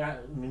Brothers.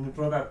 remember, my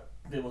brother.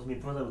 It was my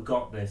brother who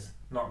got this,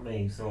 not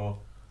me. So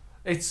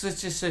It's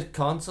such a shit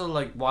console.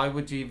 Like, why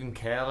would you even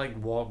care? Like,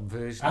 what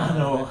version? I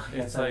know of it?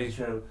 that's It's very like,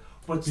 true.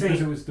 But Because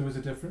see, there was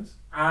a difference.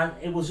 and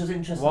it was just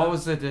interesting. what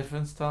was the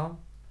difference, Tom?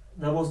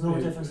 There was no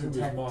It- difference it in was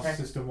tech. Master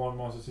System 1,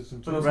 Master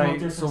System 2. But there was Right, no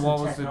difference so what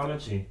in was the-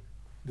 technology.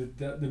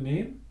 The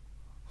name?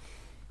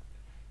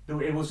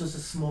 It was just a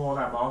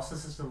smaller Master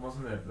System,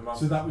 wasn't it? The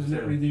Master So that was System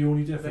literally the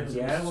only difference.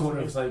 Yeah, it was it sort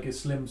wasn't- of like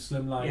a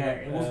slim line. Yeah,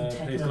 it wasn't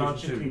PlayStation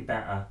technologically 2.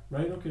 better.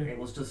 Right, okay. It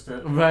was just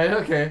a. Right.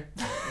 Okay.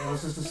 It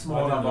was just a I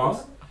smaller didn't know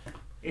Master.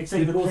 It's like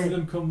Did the both of play,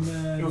 them come...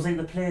 it was like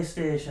the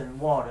PlayStation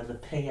 1 and the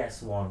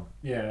PS 1.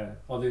 yeah,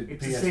 or the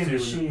It's PS2 the same and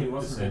machine, the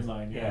wasn't slim it?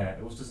 line, Yeah,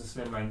 it was just a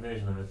slimline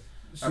version of it.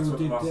 So That's what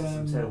the did, Master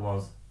System 2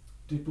 was.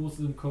 did both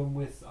of them come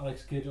with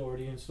Alex Kidd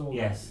already installed?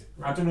 Yes.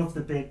 I don't know if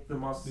the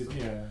Master System,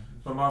 Yeah.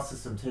 the Master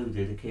System 2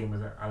 did. It came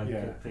with Alex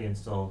Yeah. Kidd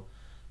pre-installed.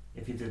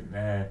 If you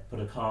didn't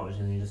put a cartridge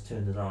in, you just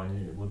turned it on,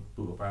 it would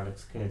boot up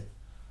Alex Kidd.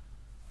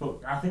 But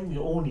I think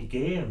the only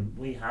game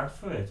we had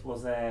for it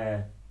was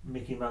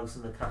Mickey Mouse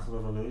and the Castle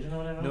of Illusion or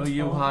whatever. No, it was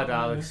you called. had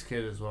Alex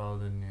Kidd as well,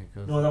 didn't you?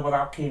 'Cause- No, but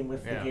that came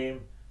with Yeah. the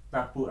game.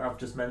 That boot, I've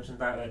just mentioned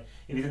that.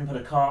 If you didn't put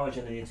a cartridge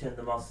in and you turned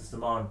the Master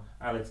System on,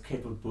 Alex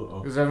Kidd would boot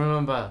up. 'Cause I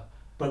remember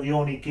But the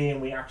only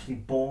game we actually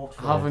bought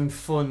for having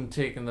fun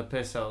taking the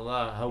piss out of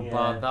that. How Yeah.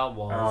 bad that it.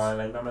 was. Oh,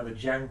 and I remember the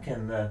jank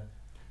and the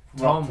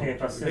Tom, rock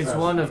paper scissors. it's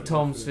one of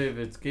Tom's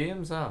favourite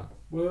games. That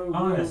Whoa,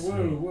 Honestly.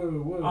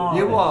 whoa. Oh,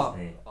 You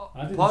honestly.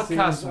 I didn't say it was- podcast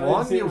I didn't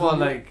one. say it You was were one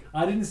of- like,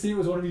 I didn't say it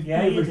was one of my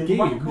Yeah, you favourite did.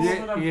 What games. goes You-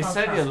 with that you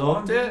said podcast you loved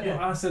one, didn't it. you?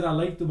 I said I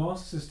liked the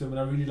Master System and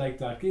I really liked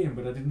that game,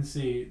 but I didn't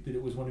say that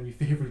it was one of my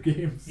favourite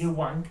games. You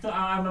wanked it.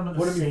 I remember One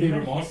the of my scene favourite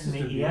hitting Master the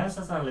System ears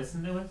as I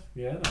listened to it.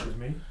 Yeah, that was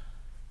me.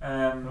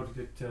 How did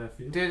it feel?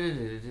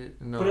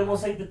 no. But it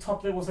was like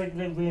it was like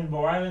the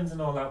Rainbow Islands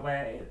and all that,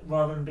 where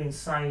rather than being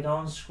side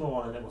on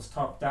scrolling, it was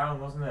top down,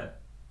 wasn't it?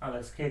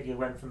 Alex Kidd, you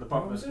went from the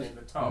bottom of the was screen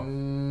to the top.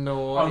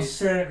 No. On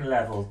certain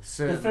levels.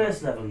 certain- The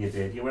first level you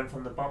did, you went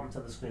from the bottom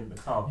to the screen to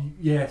the top.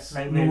 Yes.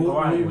 Like No, Rainbow we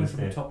Islands went from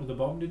the did. top to the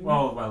bottom, didn't we?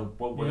 Well,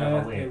 whatever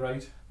yeah, way. you're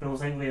right. But it was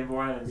like Rainbow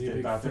Islands With your did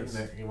big that, fist.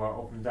 didn't it? You were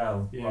up and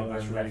down, Yeah, rather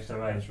that's than right. left to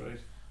right. That's right.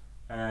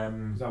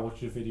 Because I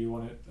watched a video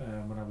on it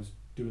when I was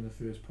doing the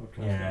first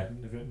podcast. Yeah.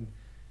 And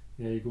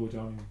yeah, you go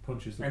down and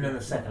punches the And then the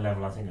button. second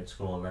level, I think it's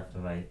scroll left to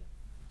right.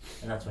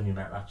 And that's when you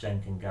met that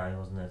Jenkins guy,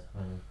 wasn't it?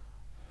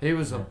 He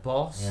was a Yeah.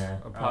 boss, Yeah.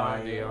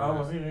 apparently. Oh,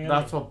 was he really?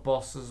 That's what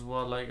bosses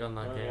were like on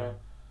that Oh, game. yeah.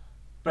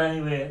 But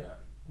anyway,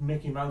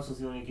 Mickey Mouse was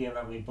the only game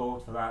that we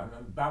bought for that,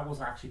 and that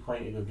was actually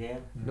quite a good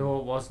game. No,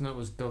 it wasn't. It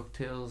was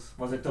DuckTales.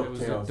 Was it It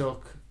was a DuckTales?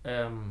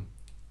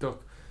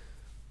 duck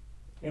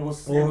It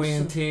was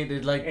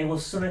orientated, like It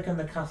was Sonic and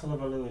the Castle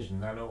of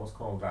Illusion. I know it was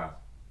called that.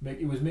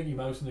 It was Mickey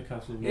Mouse in the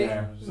Castle.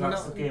 Yeah, Illusion. so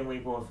that's No. the game we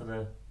bought for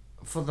the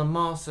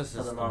Master for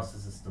the System. Master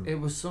System. It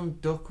was some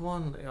duck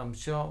one. I'm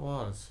sure it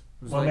was.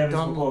 It was Well, like maybe we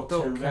Donald bought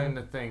Duck two then. kind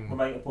of We thing.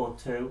 might have bought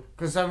two.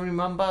 Because I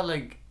remember,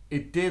 like,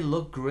 it did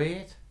look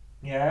great,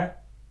 Yeah.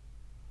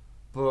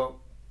 but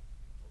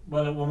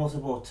Well, we must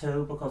have bought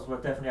two because we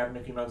definitely had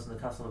Mickey Mouse and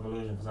the Castle of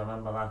Illusion because I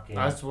remember that game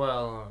as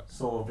well.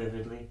 so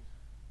vividly.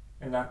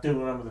 And I do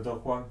remember the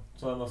duck one,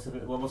 so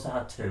we must have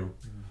had two.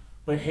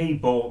 But he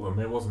bought them,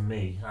 it wasn't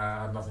me.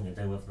 I had nothing to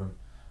do with them.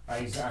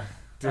 I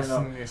Distance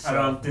know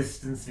yourself.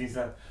 distance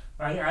myself.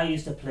 I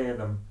used to play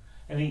them,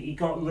 and he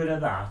got rid of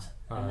that,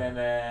 and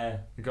then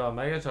You got a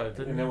Mega Drive, and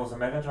didn't there you? was a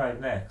Mega Drive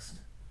next.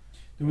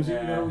 There was, you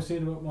know, I Yeah. was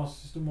saying about Master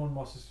System 1,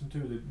 Master System 2,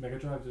 the Mega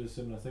Drive did a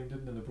similar thing,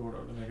 didn't they? They brought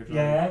out the Mega Drive.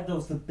 Yeah, there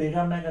was the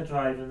bigger Mega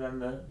Drive and then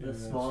the Yeah,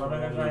 smaller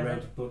Mega Drive. The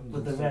red buttons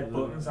With the instead red of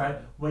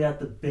buttons, we had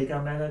the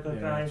bigger Mega Yeah,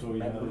 Drive, that's what we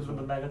had as with the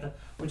well. Mega Drive,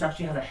 which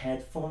actually had a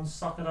headphone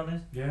socket on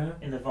it Yeah.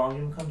 in the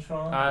volume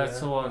control. I Yeah,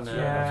 saw one that's there.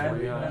 right, Yeah, that's what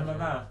we had. remember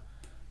that?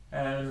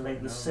 And like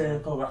the Yeah.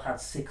 circle that had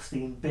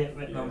 16-bit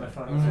written on the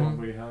front That's of it. what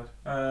we had.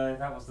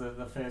 That was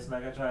the first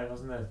Mega Drive,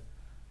 wasn't it?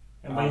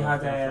 And I we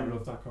loved had that, I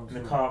loved that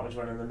console. the cartridge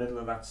one in the middle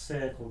of that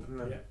circle,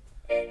 didn't it?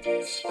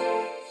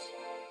 Yeah.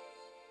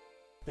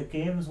 The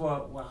games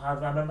were I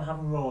remember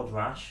having Road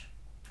Rash.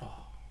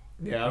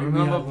 Yeah, I We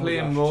remember had Road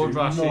playing Rash Road too.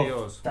 Rash Loved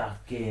Heroes.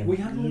 that game. We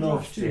had Road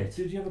Loved Rash too. it.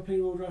 Did you ever play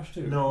Road Rash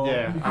too? No,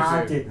 Yeah, I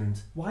because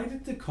didn't. Why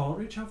did the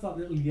cartridge have that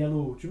little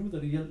yellow? Do you remember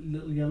that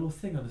little yellow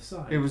thing on the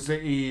side? It was the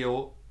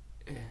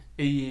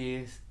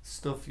EA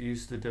stuff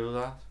used to do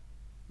that.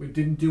 It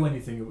didn't do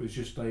anything. It was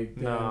just like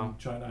No.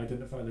 trying to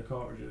identify the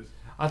cartridges.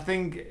 I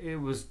think it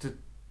was to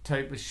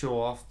type of show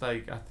off.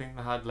 Like I think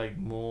they had like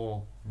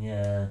more.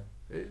 Yeah.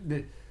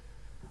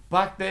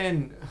 Back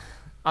then,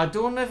 I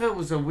don't know if it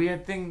was a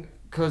weird thing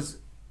because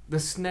the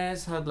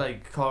SNES had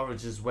like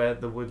cartridges where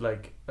they would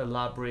like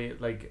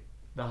elaborate, like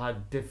they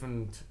had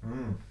different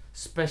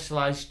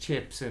specialized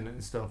chips in it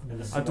and stuff.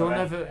 With I the don't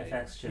know if Super it.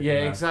 FX chip Yeah,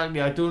 and that.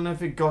 exactly. I don't know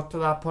if it got to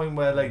that point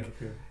where like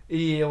Okay.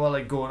 EA were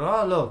like going,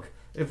 oh look,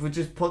 if we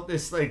just put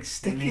this like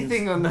sticky Means-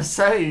 thing on the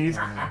side,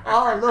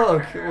 oh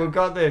look, we've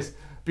got this.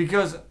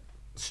 Because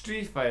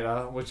Street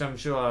Fighter, which I'm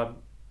sure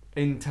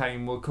in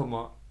time we'll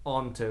come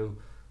onto,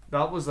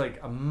 that was like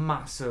a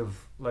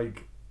massive,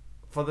 like,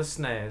 for the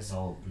SNES.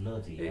 Oh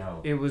bloody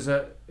hell! It was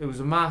a massive It was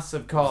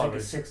like a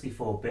cartridge.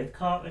 64-bit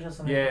cartridge or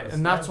something. Yeah, for the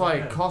and that's SNES, why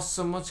wasn't it cost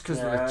so much because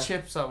of Yeah. the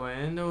chips that were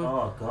in there.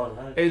 Oh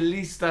god! At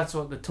least that's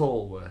what the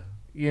toll were.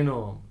 You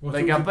know, Well,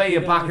 like so I was it bet you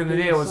bigger back than in the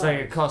the day it was like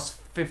size? it cost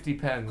 50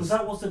 Because pence.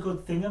 that was the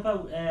good thing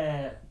about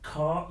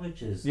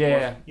cartridges.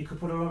 Yeah. was you could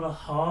put a lot of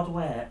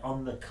hardware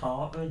on the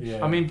cartridge.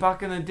 Yeah. I mean,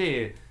 back in the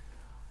day,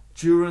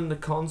 during the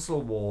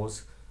console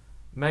wars,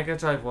 Mega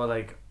Drive were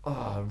like,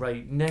 oh,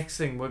 right, next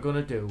thing we're going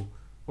to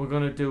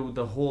do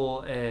the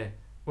whole,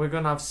 we're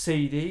going to have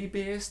CD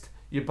based.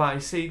 You buy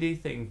a CD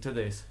thing to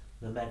this.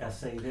 The Mega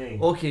CD.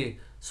 Okay,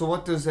 so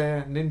what does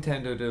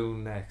Nintendo do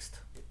next?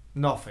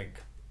 Nothing.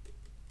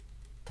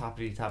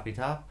 Tappity tappy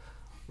tap.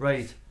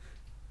 Right,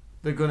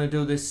 they're going to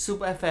do this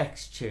Super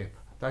FX chip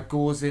that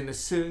goes into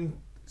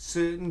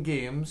certain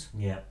games.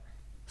 Yeah.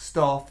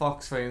 Star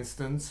Fox, for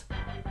instance.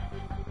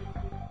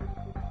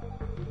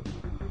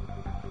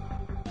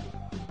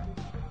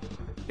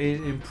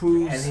 It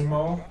improves.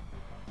 Anymore.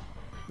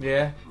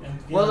 Yeah. And,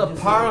 you Well, know,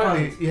 just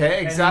apparently, like, yeah,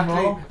 exactly.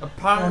 Anymore?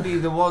 Apparently,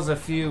 there was a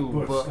few,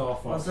 But but Star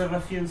Was Fox. there a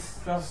few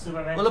stuff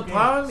Super well,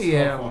 apparently,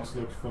 Star yeah. Fox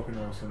looked fucking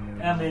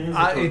awesome. I mean, it's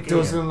a good It game.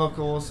 doesn't look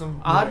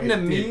awesome. I had an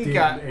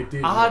Amiga. It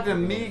did I had look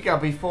an good. Amiga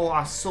before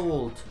I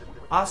sold.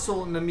 I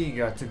sold an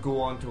Amiga to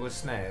go onto a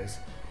SNES,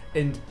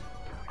 and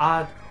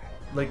I'd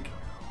like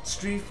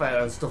Street Fighter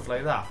and stuff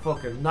like that.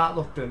 Fucking that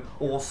looked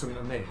awesome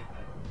to me.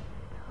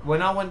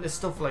 When I went to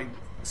stuff like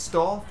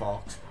Star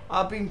Fox,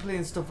 I've been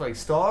playing stuff like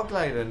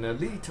Starglider and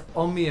Elite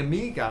on my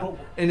Amiga, But-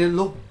 and it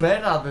looked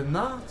better than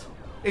that.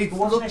 It But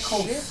wasn't it looked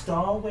called shit.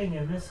 Starwing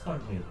in this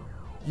country?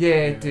 Yeah,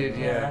 it did.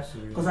 Yeah.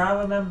 absolutely. Because I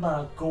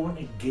remember going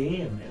to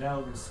game in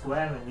Eldon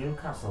Square in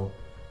Newcastle.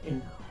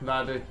 In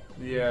That it.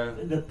 Yeah.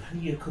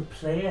 you could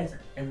play it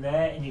in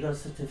there, and you got a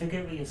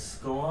certificate with your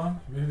score on.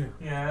 Really?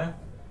 Yeah.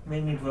 Me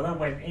and my brother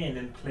went in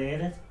and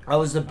played it. I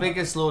was the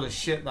biggest load of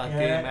shit that Yeah.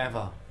 game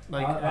ever.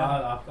 Like,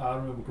 I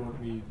remember going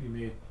to me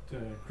mate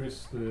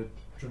Chris, the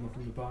drummer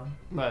from the band.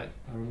 right.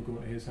 I remember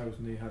going to his house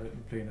and they had it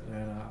and playing it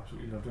there, and I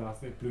absolutely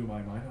loved it. It blew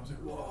my mind. I was like,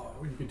 whoa!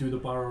 You could do the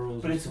barrel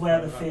rolls. But and it's stuff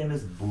where like the that.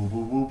 famous boo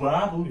boo boo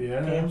ba boo Yeah,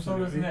 came from,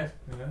 absolutely. isn't it?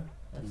 Yeah.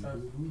 That's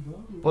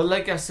that. But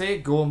like I say,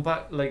 going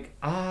back, like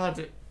I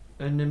had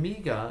an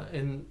Amiga,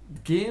 and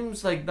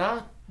games like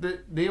that,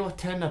 they were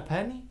 10 a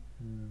penny.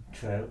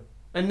 True.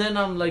 And then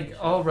I'm like,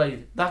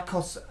 alright, that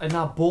costs, and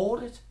I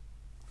bought it.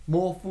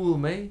 More fool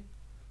me.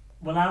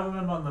 Well, I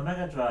remember on the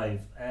Mega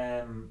Drive,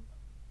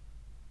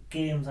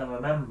 games I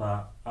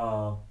remember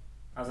are,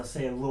 as I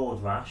say,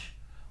 Road Rash,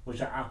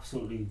 which I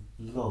absolutely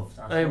loved.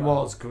 It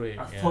was great.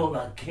 I thought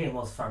that game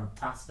was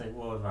fantastic,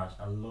 Road Rash.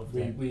 I loved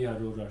it. We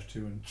had Road Rash 2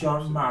 and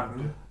John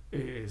Madden. It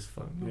is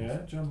fun. Yeah,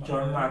 John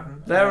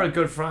Madden. They're a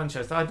good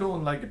franchise. I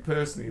don't like it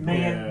personally. Me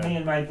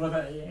and my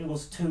brother, it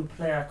was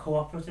 2-player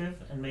cooperative,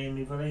 and me and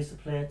my brother used to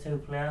play a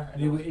 2-player.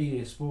 They were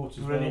EA Sports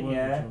as well.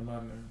 Yeah. John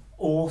Madden.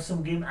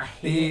 Awesome game. I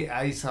hate it.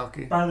 Ice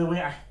hockey. By the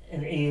way,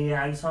 in EA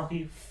Ice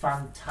Hockey,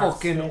 fantastic.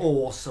 Fucking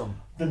awesome.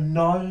 The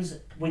noise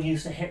when you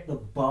used to hit the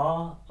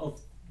bar of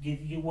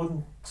you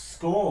wouldn't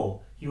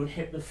score. You would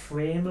hit the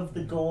frame of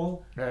the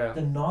goal. Yeah.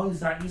 The noise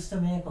that used to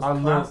make was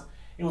class.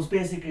 It was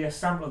basically a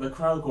sample of the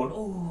crowd going,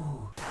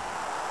 "Ooh."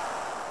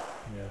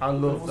 Yeah. I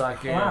love that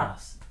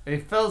class. game.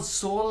 It felt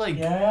so like.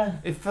 Yeah.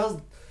 It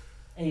felt.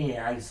 EA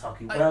Ice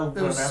Hockey. Well,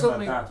 there was remember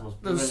something. that was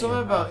There was something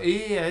about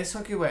EA Ice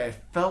Hockey where it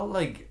felt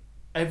like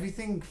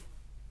everything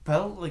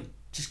felt like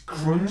just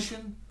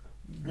crunching.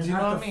 Do you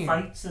know what I mean?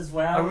 Fights as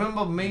well. I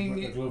remember me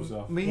Put the gloves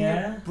off. and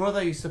Yeah. your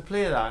brother used to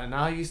play that, and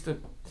I used to.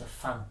 It's a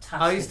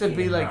fantastic. I used to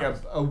be game, like that.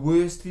 a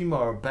worse team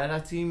or a better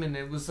team, and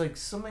it was like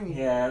something.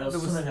 Yeah, there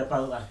was something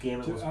about that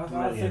game. It was I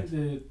brilliant.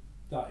 think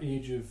that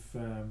age of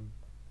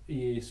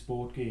EA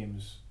Sport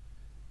games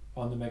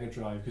on the Mega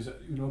Drive, because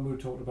you know when we were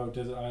talking about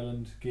Desert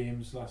Island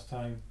games last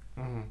time,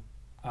 Mm-hmm.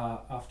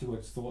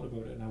 afterwards thought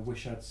about it, and I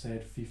wish I'd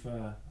said FIFA.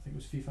 I think it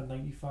was FIFA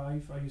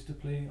 95 I used to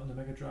play on the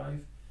Mega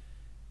Drive,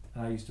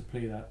 and I used to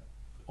play that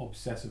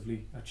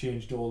obsessively.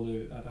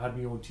 I had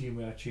my own team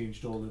where I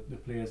changed all the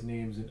players'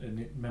 names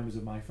and members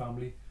of my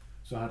family.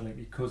 So I had like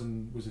my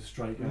cousin was a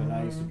striker, and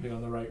I used to play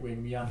on the right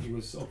wing. My auntie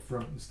was up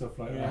front and stuff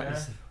like Yeah.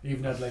 that.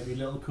 Even had like my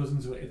little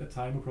cousins who at the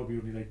time were probably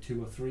only like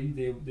 2 or 3.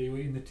 They were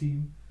in the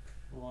team.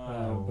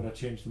 Wow. But I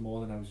changed them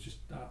all, and I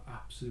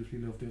absolutely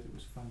loved it. It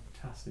was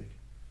fantastic.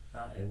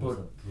 It was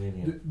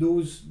brilliant.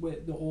 Those were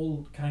all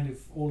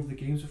of the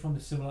games were from the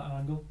similar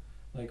angle,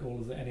 like all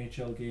of the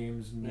NHL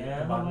games and the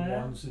Madden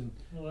ones, and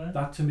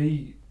that to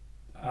me,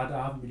 I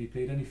haven't really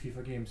played any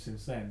FIFA games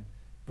since then,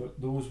 but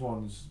those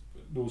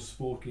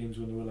sport games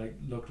when they were like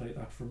looked like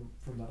that from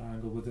that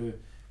angle with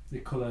the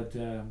coloured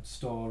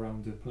star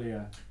around the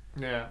player.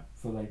 Yeah.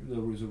 For like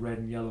there was a red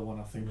and yellow one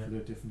I think for the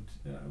different.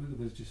 It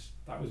was just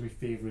that was my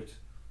favourite.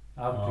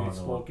 I haven't played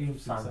sport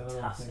games since then.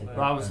 Fantastic.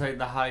 That was like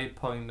the high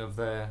point of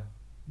the.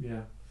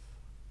 Yeah.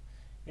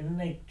 In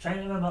like trying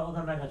to remember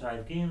other Mega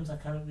Drive games, I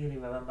can't really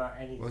remember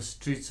any. Was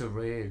Streets of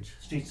Rage.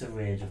 Streets of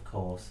Rage, of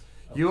course.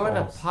 You had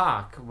a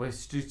pack with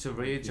Streets of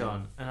Rage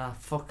on, and I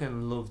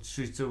fucking loved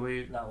Streets of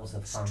Rage. That was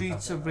a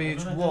Streets of Rage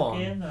Wasn't it a 1.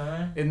 good game,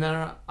 And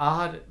then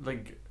I had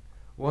like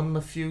one of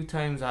the few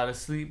times I had a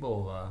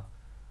sleepover,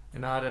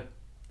 and I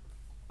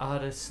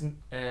had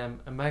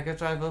a Mega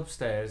Drive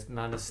upstairs, and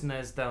I had a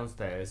SNES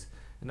downstairs,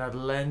 and I'd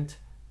lent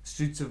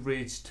Streets of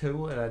Rage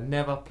 2, and I'd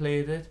never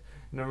played it.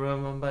 And I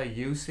remember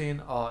you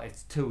saying, "Oh,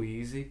 it's too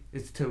easy.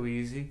 It's too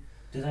easy."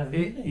 Did I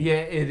really? Yeah,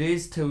 it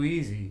is too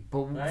easy.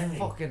 But Blimey.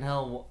 fucking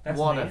hell, That's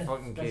what me. a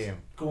fucking That's game!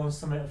 Going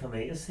something for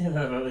me to say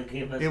that about a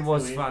game. That's It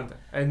was too easy. fun.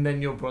 And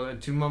then your brother,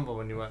 do you remember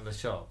when you went to the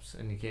shops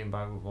and you came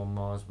back with one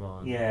Mars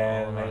bar?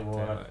 Yeah, all my that,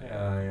 word.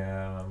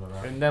 Yeah, I remember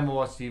that. And then we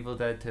watched Evil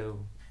Dead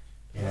 2.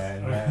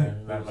 Yeah,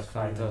 that was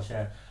fantastic.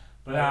 chair.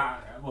 But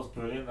that was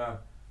brilliant.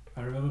 That.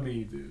 I remember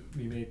me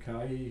mate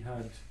Kai, he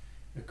had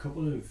a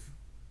couple of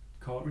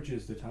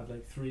cartridges that had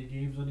like 3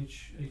 games on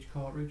each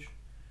cartridge.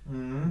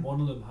 Mm.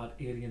 One of them had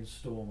Alien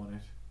Storm on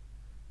it.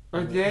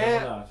 Remember Yeah,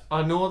 that?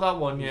 I know that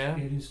one, yeah.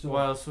 Alien Storm.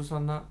 What else was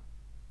on that?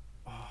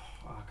 Oh,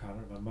 I can't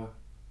remember.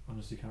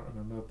 Honestly, can't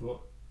remember.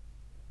 But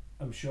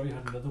I'm sure you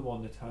had another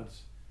one that had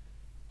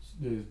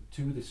the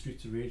 2 of the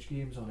Streets of Rage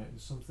games on it and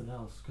something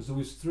else. Because there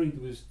was 3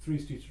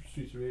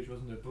 Streets of Rage,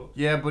 wasn't there? But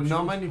Yeah, but I'm not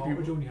sure many cartridge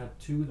people. only had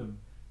 2 of them,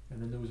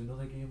 and then there was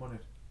another game on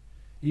it.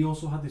 He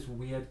also had this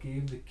weird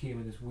game that came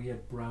in this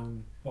weird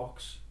brown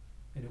box,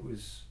 and it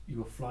was you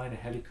were flying a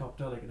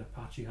helicopter, like an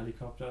Apache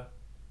helicopter,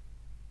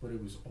 but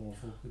it was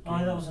awful. The Oh,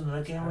 game that was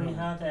another game we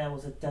terrible. had.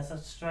 Was it Desert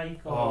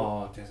Strike? Or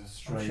Oh, Desert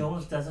Strike. I'm sure it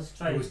was Desert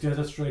Strike. It was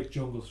Desert Strike,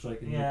 Jungle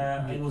Strike, and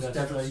Yeah, Nick it was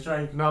Desert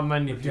Strike. Not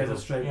many But people.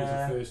 Desert Strike Yeah.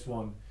 was the first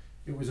one.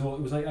 It was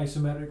like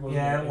isometric, wasn't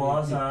Yeah, it? it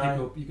was,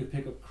 You could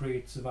pick up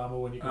crates of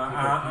ammo, and you could pick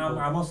up people.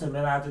 I must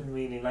admit, I didn't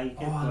really like it.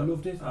 Oh, I but-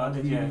 loved it. Oh,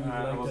 did really, you? really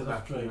I liked wasn't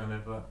Desert that keen Strike. on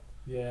it, but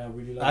Yeah, I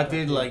really liked I that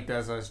did game. like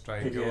Desert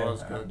Strike. did It you?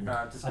 was good.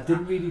 I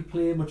didn't really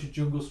play much of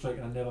Jungle Strike,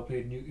 and I never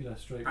played Nuclear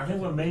Strike. I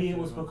think with me it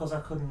was because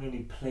I couldn't really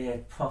play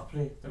it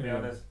properly, to be Yeah.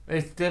 honest.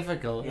 It's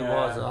difficult. It Yeah.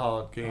 was a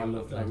hard game. I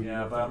loved it.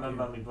 Yeah, but I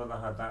remember my brother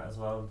had that as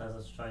well,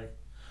 Desert Strike.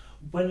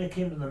 When it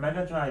came to the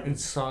Mega Drive, And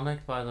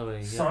Sonic, by the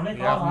way. Sonic,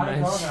 you haven't I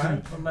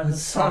mentioned- remember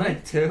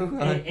Sonic too.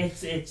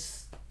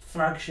 It's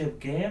flagship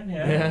game,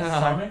 Yeah.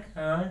 Sonic,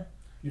 aye.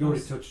 You'd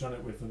already touched on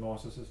it with the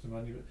Master System,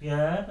 hadn't you?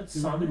 Yeah, but It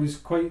Sonic. was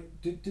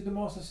quite. Did the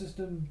Master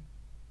System?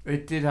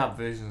 It did have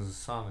versions of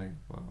Sonic.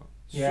 But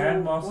Yeah,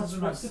 So Master what's System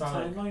the had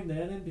Sonic. timeline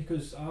there then?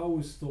 Because I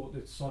always thought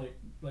that Sonic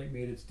like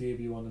made its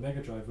debut on the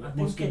Mega Drive, but I it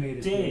think must have it made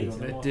its did. debut on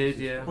the It Master did,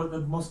 System. yeah. But they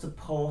must have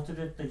ported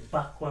it, they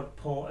backward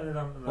ported it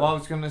onto the... Well, I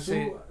was gonna So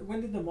say,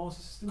 when did the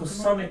Master System Because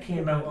come Sonic out?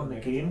 came out on the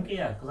Mega Game Drive.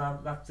 Gear,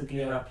 because that's the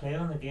game Yeah. I played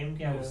on the Game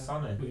Gear was Yeah.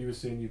 Sonic. Well, you were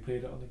saying you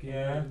played it on the Game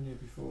Yeah. Gear, didn't you,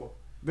 before?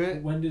 the,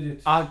 When did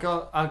it? I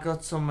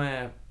got some.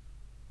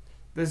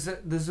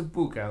 There's a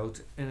book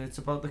out, and it's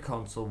about the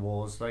console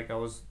wars, like I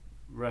was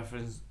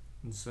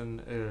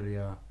referencing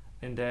earlier,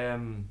 and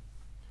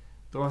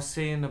they were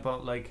saying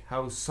about like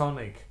how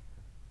Sonic,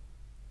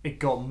 it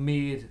got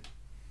made,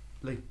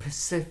 like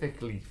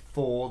specifically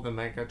for the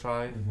Mega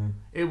Drive.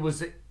 It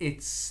was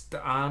its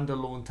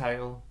standalone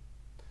title.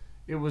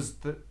 It was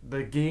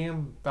the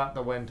game that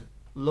they went,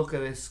 look at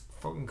this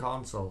fucking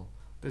console.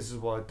 This is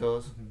what it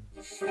does.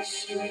 The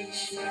frustrating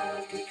smell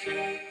of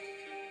decay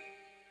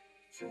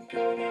from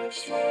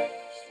Godard's life.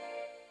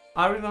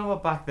 I remember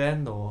back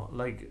then though,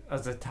 like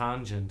as a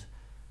tangent,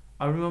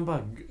 I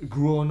remember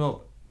growing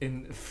up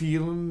and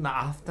feeling the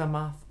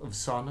aftermath of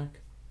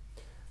Sonic.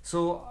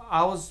 So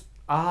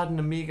I had an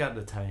Amiga at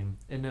the time,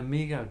 and the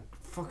Amiga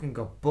fucking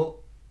got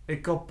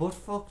butt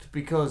fucked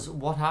because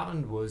what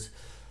happened was,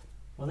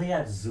 Well, they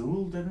had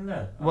Zool, didn't they?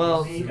 on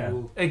Well, the Amiga.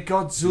 Zool. it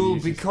got Zool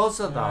Jesus. because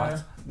of Yeah.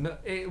 that. No,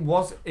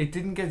 it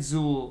didn't get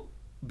Zool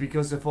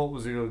because they thought it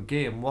was a good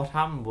game. What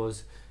happened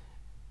was,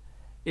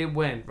 it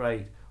went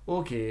right.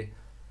 Okay,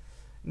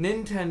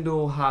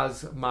 Nintendo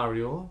has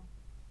Mario,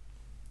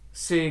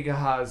 Sega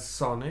has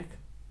Sonic,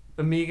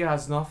 Amiga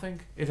has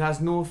nothing. It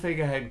has no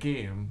figurehead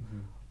game.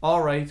 Mhm.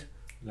 All right,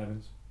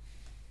 Lemons.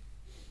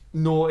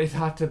 no, it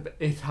had to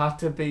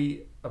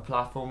be a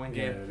platforming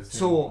Yeah, game. the same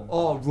So,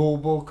 platform.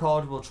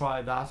 RoboCod, we'll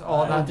try that.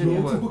 Oh, that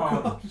didn't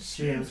work.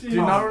 James Do you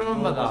not Bond,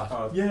 remember that?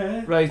 Robocod.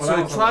 Yeah. Right, Well, so that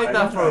it was on tried the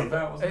that Mega for Drive,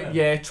 that, wasn't it?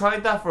 yeah, it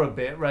tried that for a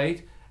bit,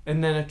 right?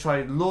 And then it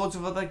tried loads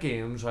of other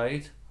games,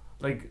 right?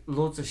 Like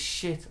loads of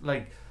shit.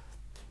 Like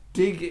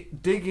dig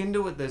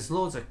into it. There's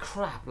loads of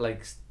crap,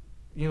 like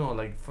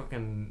like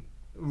fucking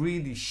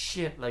really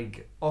shit,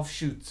 like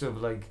offshoots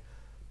of like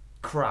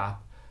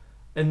crap.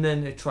 And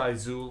then it tried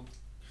Zool.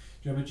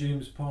 Do you remember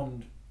James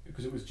Pond?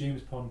 Because it was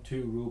James Pond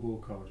 2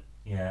 RoboCod.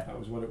 Yeah. That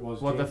was what it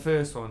was. What the James,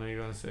 first one are you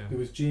gonna say? there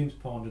was James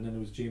Pond, and then there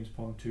was James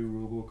Pond 2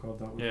 RoboCod.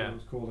 That was Yeah. what it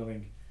was called, I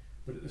think.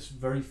 But at this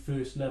very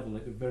first level,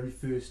 like the very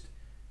first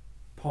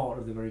part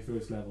of the very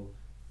first level,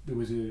 there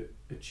was a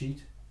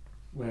cheat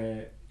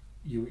where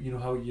you know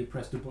how you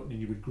pressed a button and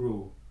you would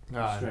grow,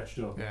 Aye. stretched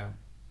up. Yeah.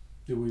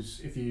 There was,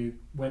 if you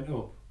went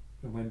up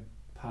and went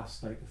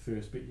past like the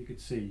first bit you could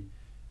see,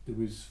 there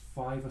was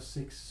 5 or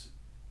 6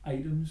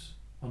 items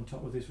on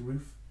top of this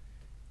roof,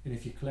 and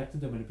if you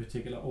collected them in a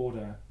particular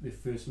order, the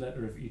first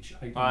letter of each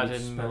item I would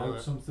didn't spell know out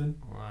that.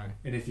 something, Right.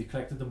 and if you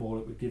collected them all,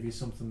 it would give you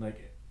something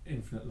like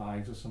infinite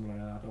lives or something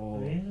like that. Or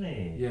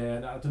Really? yeah,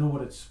 and I don't know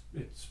what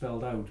it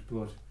spelled out,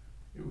 but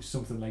it was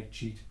something like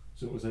cheat.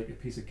 So it was like a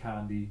piece of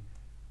candy,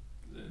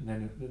 and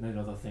then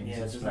other things.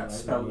 Yeah, does spelled that out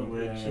spell the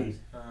word yeah. cheat?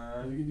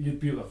 You'd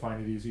be able to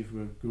find it easy if we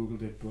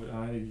googled it, but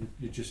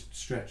you just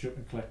stretch up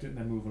and collect it, and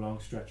then move along,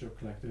 stretch up,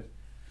 collect it.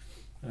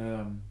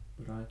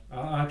 But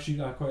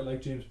I quite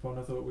like James Pond.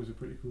 I thought it was a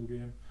pretty cool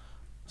game.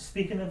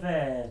 Speaking of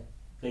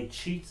like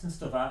cheats and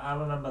stuff, I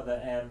remember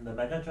that the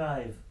Mega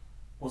Drive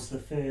was the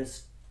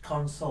first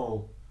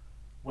console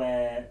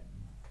where,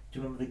 do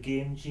you remember the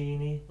Game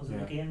Genie? Was it Yeah.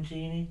 the Game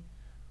Genie?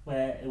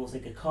 Where it was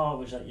like a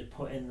cartridge that you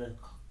put in the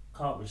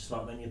cartridge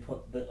slot, and then you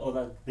put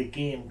the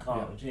game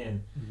cartridge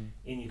in,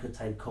 and you could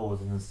type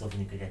codes and stuff,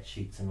 and you could get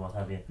cheats and what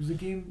have you. Was the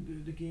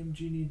Game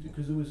Genie,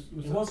 because there was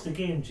It was the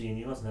Game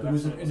Genie, wasn't it? there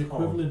was That's an what it was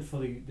called. equivalent for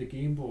the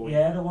Game Boy.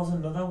 Yeah, there was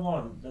another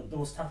one. There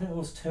was, I think there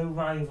was 2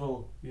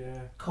 rival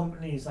Yeah.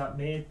 companies that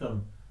made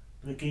them.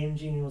 The Game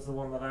Genie was the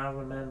one that I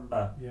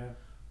remember. Yeah.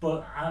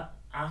 But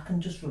I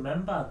can just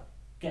remember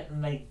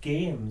getting like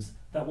games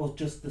that was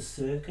just the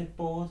circuit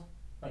board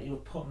that you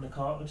would put in the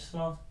cartridge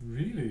slot.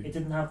 Really? It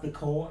didn't have the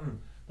coating.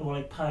 They were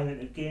like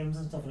pirated games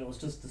and stuff, and it was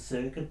just the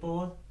circuit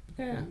board.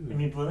 Yeah. And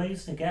my brother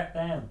used to get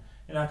them,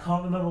 and I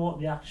can't remember what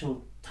the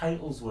actual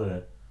titles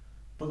were,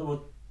 but they were,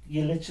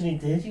 you literally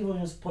did. You were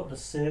just putting a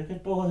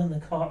circuit board in the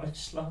cartridge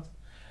slot,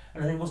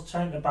 and I think it was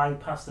trying to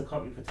bypass the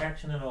copy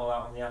protection and all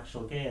that on the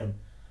actual game.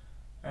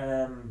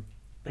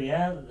 But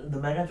yeah, the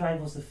Mega Drive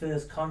was the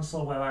first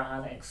console where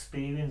I had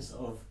experience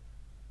of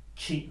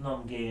cheating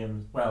on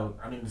games. Well,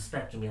 I mean, the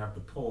Spectrum, you had the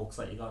porks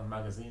that you got in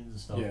magazines and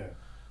stuff. Yeah.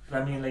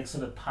 But I mean, like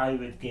sort of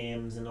pirate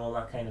games and all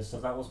that kind of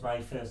stuff. That was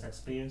my first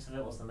experience of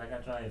it, was the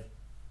Mega Drive.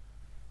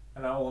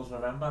 And I always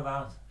remember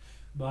that.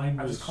 Mine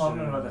I was. just can't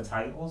remember the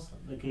titles,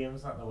 the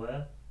games that there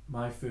were.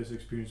 My first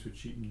experience with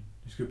cheating.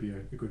 This could be a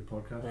good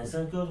podcast. It's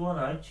a good one,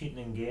 right? Cheating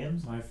in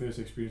games. My first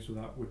experience with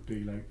that would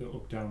be like the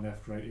up, down,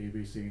 left, right,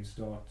 ABC and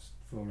start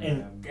for.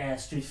 In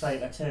Street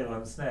Fighter 2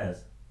 on SNES.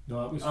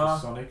 No, that was for Ah.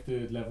 Sonic.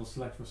 The level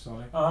select for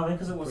Sonic. Oh,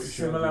 because it was Pretty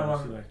sure similar level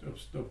on.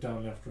 select up,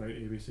 down, left, right,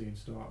 ABC and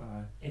start.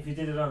 If you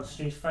did it on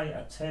Street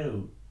Fighter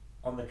 2,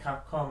 on the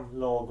Capcom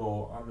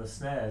logo on the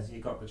SNES,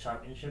 you got the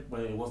championship.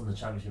 Well, it wasn't the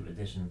championship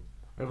edition.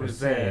 It was Per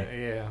se,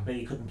 there. Yeah. But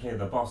you couldn't play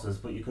the bosses,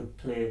 but you could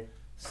play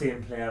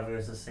same player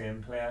versus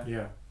same player.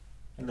 Yeah.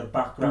 In the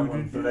background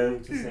went blue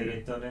to say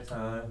you'd done it.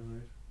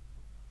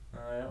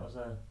 Right. That was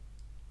a.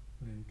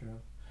 There you go.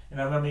 And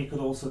I remember you could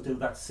also do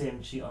that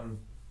same cheat on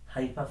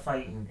hyper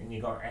fighting, and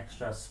you got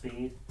extra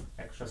speed,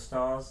 extra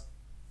stars,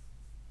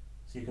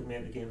 so you could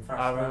make the game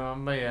faster. I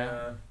remember,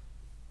 yeah.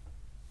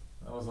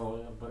 That was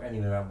all. But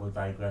anyway, that would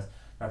digress.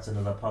 That's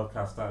another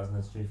podcast, that isn't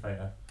it, Street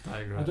Fighter. I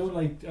agree. I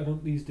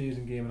don't these days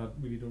in gaming, I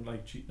really don't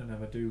like cheating, I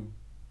never do.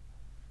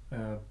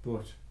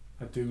 But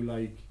I do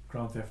like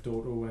Grand Theft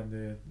Auto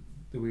and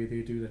the way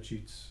they do the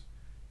cheats.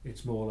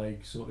 It's more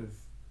like sort of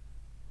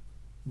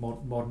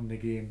modern the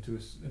game to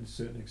a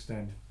certain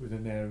extent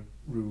within their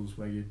rules,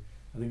 where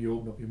I think you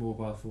open up your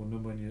mobile phone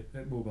number and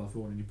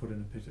you put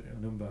in a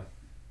number.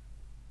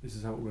 This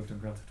is how it worked on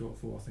Grand Theft Auto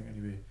 4, I think,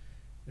 anyway.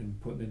 And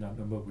putting in that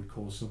number would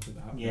cause something to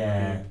happen. Yeah.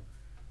 In the game,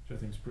 which I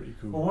think is pretty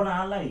cool. Well, what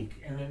I like,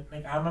 and then,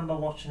 like, I remember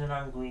watching an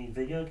angry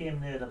video game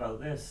nerd about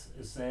this,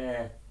 is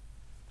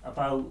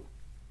about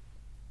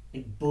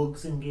like,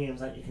 bugs in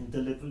games that you can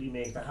deliberately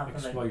make that happen.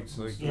 Exploits.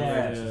 Like,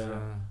 yeah.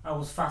 I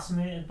was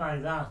fascinated by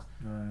that.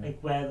 Right. Like,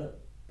 where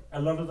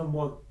a lot of them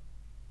were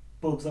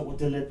bugs that were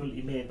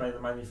deliberately made by the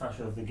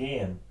manufacturer of the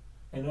game,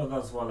 and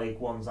others were like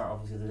ones that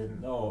obviously they didn't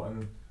know.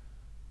 And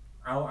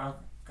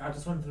I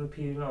just went through a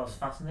period where I was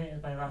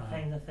fascinated by that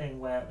kind of thing,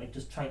 where like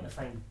just trying to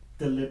find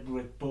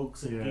deliberate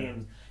bugs in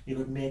games. You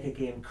could make a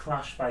game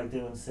crash by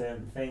doing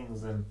certain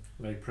things, and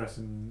like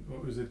pressing,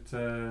 what was it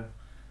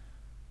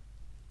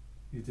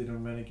you did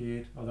on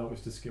Renegade? Oh, that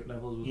was to skip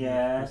levels, wasn't it?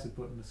 Press the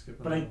button to skip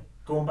a but level. like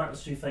going back to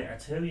Street Fighter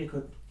 2, you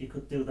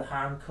could do the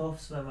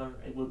handcuffs when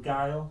it would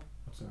guile.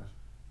 What's that?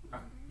 I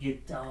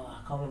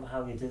can't remember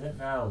how you did it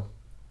now,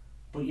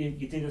 but you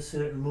did a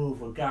certain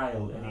move with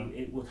guile, and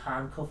it would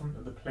handcuff him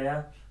to the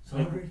player. So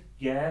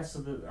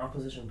so the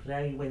opposition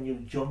player, when you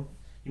jump,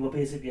 you were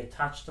basically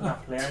attached to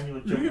that player, and you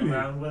were jumping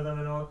around with him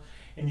and all.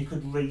 And you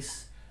could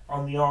race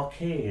on the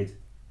arcade.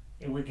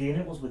 It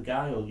was with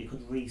guile. You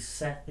could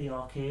reset the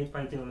arcade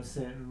by doing a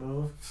certain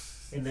move,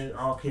 and the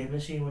arcade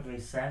machine would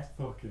reset.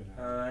 Fucking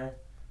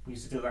we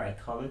used to do that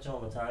at college all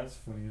the time. It's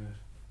funny, isn't it?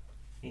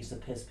 You used to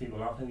piss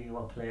people off who you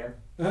were playing.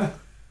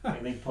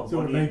 Like they'd put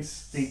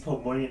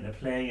money into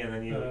play, and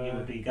then you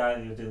would be guy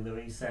and you would do the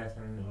reset,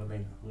 and it would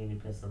like really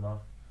piss them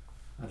off.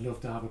 I'd love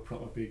to have a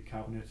proper big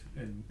cabinet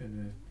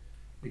in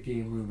the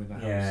game room in the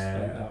house. Yeah,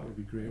 like, that would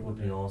be great. It would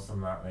be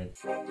awesome, that like.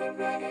 From the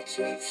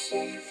relative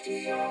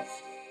safety of.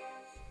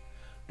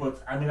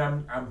 But I mean,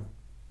 I'm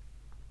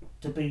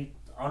to be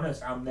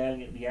honest, I'm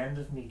nearly at the end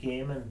of my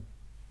gaming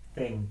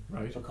thing,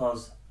 right?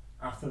 Because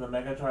after the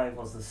Mega Drive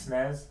was the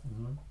SNES.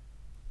 Mm-hmm.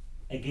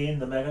 Again,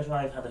 the Mega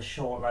Drive had a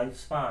short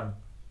lifespan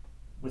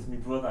with my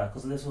brother,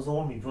 because this was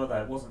all my brother,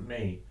 it wasn't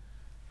me.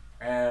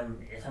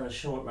 It had a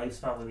short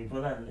lifespan with my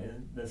brother,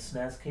 and the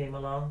SNES came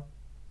along.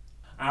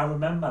 I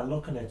remember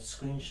looking at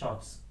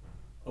screenshots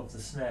of the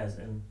SNES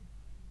in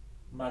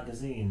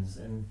magazines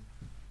and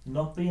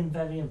not being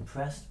very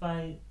impressed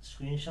by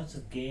screenshots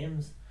of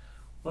games,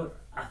 but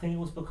I think it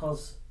was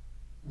because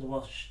there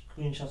were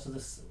screenshots of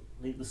this,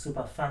 like the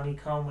Super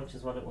Famicom, which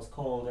is what it was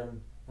called,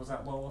 and was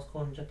that what it was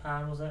called in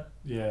Japan, was it?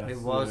 Yeah, it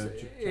was.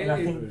 And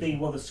I think they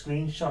were the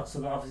screenshots,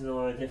 so that obviously they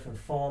were a different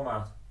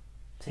format,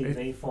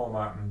 TV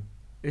format, and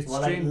it's they were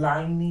like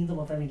liney, they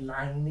were very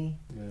liney.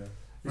 Yeah.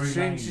 It's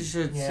strange you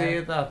should say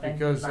that,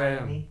 because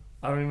I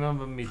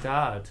remember my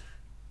dad,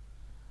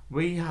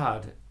 we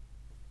had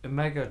a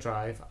Mega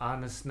Drive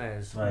and a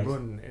SNES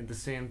running at the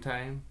same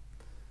time,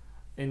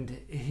 and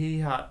he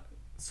had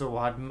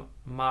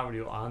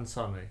Mario and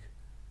Sonic,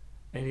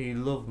 and he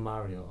loved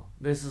Mario.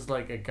 This is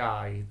like a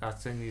guy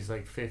that's in his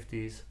like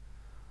 50s,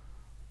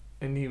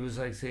 and he was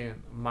like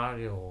saying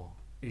Mario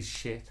is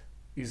shit.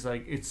 He's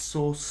like, it's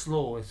so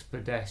slow, it's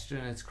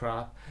pedestrian, it's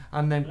crap.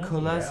 And then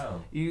colours,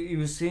 he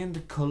was saying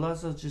the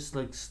colours are just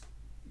like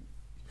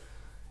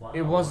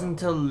it wasn't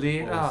until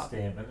later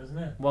statement, isn't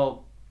it?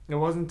 Well, it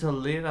wasn't until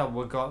later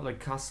we got like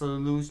Castle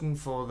Illusion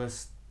for the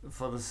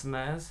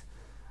SNES,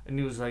 and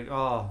he was like,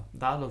 oh,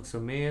 that looks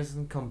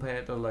amazing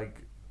compared to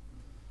like,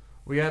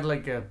 we had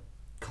like a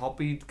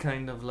copied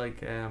kind of like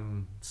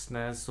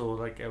SNES, so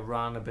like it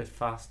ran a bit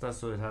faster,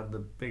 so it had the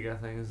bigger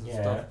things and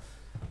stuff.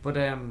 But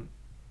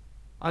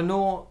I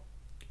know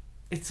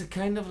it's a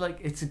kind of like,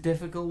 it's a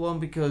difficult one,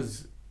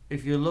 because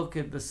if you look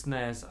at the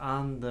SNES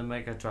and the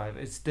Mega Drive,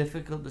 it's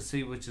difficult to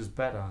see which is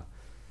better.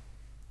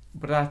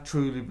 But I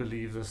truly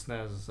believe the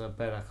SNES is a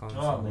better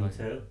console. Oh, me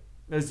too.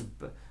 There's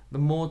the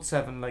Mode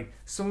 7, like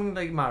something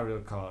like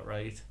Mario Kart,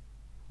 right?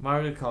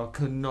 Mario Kart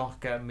could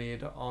not get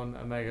made on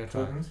a Mega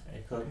Drive.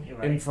 It couldn't, you're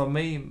right. And for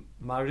me,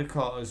 Mario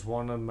Kart is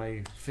one of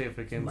my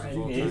favourite games of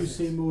all time. Did you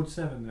say Mode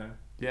 7 there?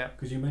 Yeah.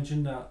 Because you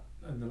mentioned that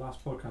in the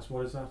last podcast.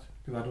 What is that?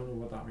 Because I don't know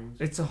what that means.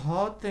 It's a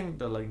hard thing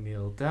to like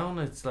nail down.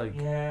 It's like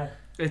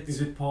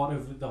is it part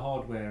of the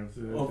hardware of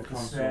the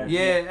console? SNES.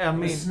 Yeah, I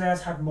mean, the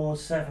SNES had Mode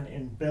 7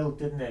 inbuilt,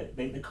 didn't it?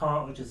 Like the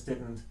cartridges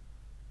didn't.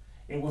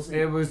 It was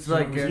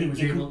like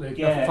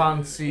a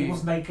fancy. It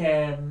was like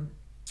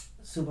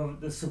Super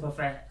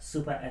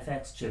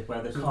FX chip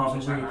where the So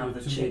cartridge to had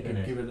the chip in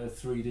it. give it a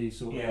 3D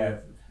sort Yeah. of.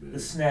 The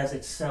SNES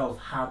itself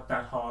had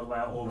that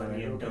hardware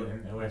already Right, inbuilt okay.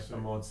 into it for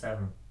Mode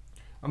 7.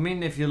 I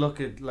mean, if you look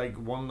at like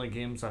one of the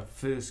games that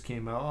first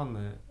came out on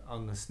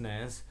the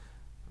SNES,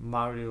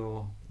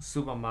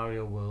 Super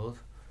Mario World,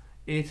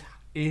 it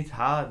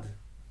had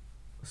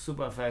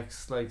Super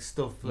FX like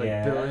stuff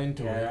like built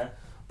into it.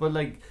 But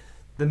like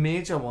the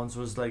major ones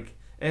was like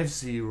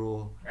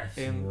F-Zero.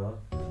 F-Zero.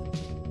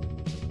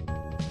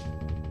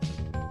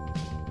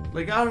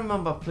 Like I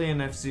remember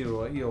playing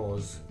F-Zero at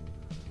yours,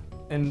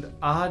 and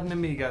I had an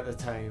Amiga at the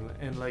time,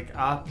 and like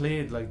I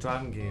played like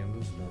driving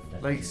games,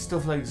 like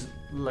stuff like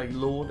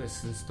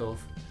Lotus and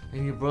stuff,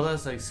 and your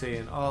brother's like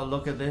saying, "Oh,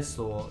 look at this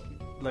though,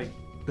 like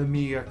the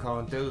Amiga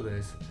can't do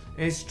this."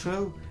 And it's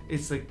true.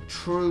 It's like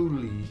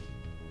truly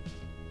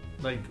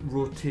like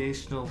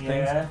rotational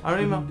things. I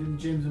remember. Didn't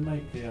James and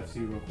Mike play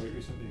F-Zero quite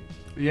recently?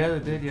 Yeah, they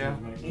did. Yeah.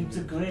 It's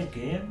a great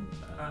game.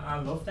 I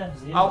love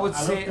F-Zero. I would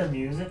love say the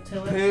music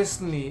to it.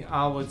 Personally,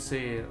 I would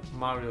say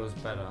Mario's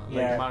better. Like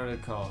Yeah. Mario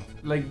Kart.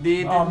 Like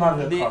they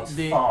Mario didn't.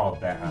 Kart's far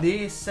better.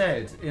 They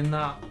said in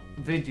that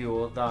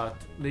video that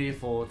they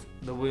thought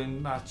they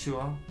weren't that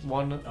sure.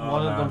 One of them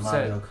Mario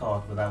said.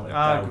 Kart without a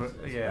I doubt.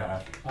 agree,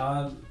 yeah.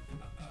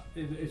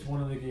 It's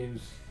one of the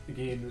games.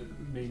 Again,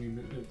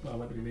 I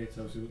went to my mate's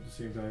house at the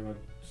same time.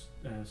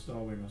 I had Star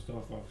Wing or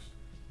Star Fox.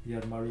 He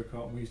had Mario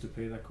Kart, and we used to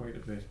play that quite a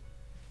bit.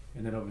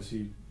 And then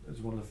obviously,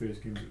 it's one of the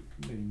first games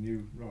that me and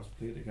you, Ross,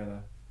 played together.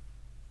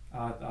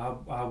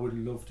 I would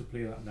love to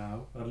play that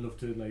now. I'd love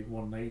to like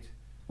one night.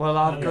 Well,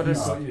 I've got your to.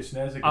 SNES again. You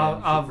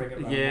should bring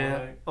it round Yeah.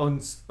 one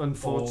night.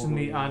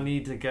 Unfortunately, I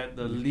need to get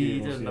the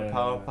lead cables, and the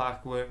power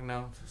pack working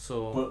out.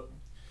 So. But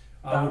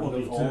I that would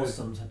be love to-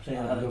 awesome to play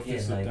I'd that love to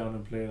again. sit Like, down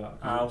and play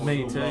that.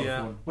 Me It's too, so much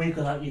yeah. fun. well, you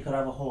could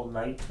have a whole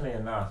night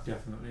playing that.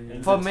 Definitely. Yeah.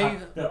 And For the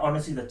me-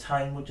 honestly, the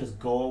time would just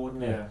go,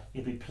 wouldn't it? Yeah.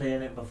 You'd be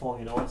playing it before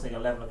you know it's like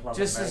 11 o'clock.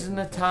 Just at as night.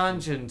 in a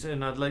tangent,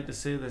 and I'd like to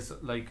say this,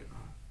 like,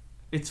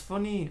 it's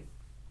funny,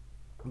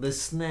 the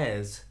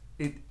SNES,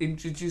 it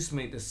introduced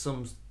me to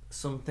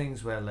some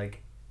things where,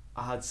 like,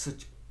 I had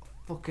such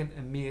fucking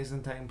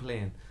amazing time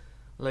playing.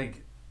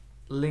 Like,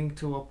 Link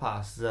to a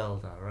Past,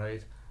 Zelda,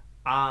 right?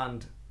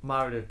 And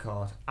Mario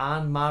Kart,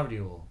 and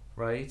Mario,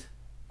 right?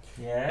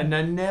 Yeah. And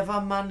I never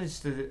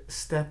managed to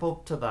step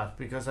up to that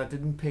because I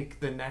didn't pick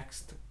the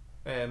next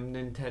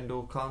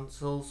Nintendo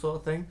console sort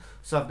of thing.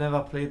 So I've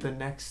never played the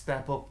next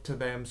step up to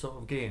them sort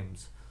of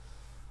games.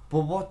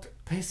 But what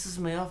pisses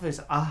me off is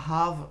I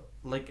have,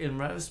 like in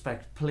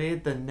retrospect,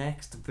 played the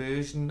next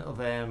version of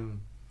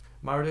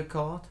Mario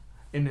Kart,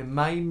 and in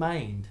my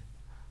mind,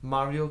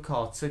 Mario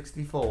Kart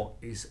 64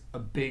 is a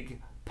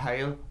big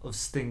pile of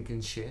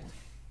stinking shit.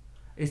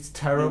 It's You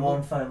terrible.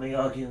 won't find me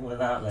arguing with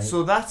that. Like,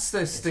 So that's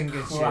the it's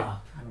stinking shit.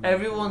 crap.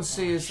 Everyone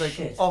says like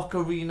shit.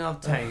 Ocarina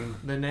of Time,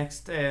 the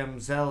next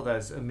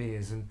Zelda's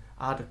amazing.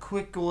 I had a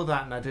quick go at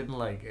that and I didn't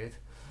like it.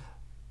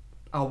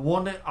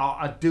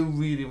 I do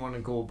really want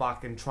to go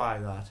back and try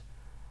that.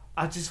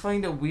 I just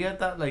find it weird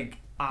that like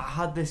I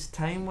had this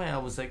time where I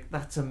was like,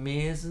 that's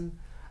amazing,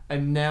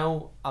 and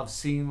now I've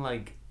seen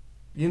like,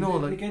 you know,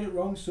 they like get it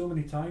wrong so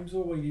many times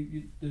though. Where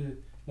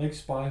like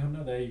Spy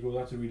Hunter, there you go.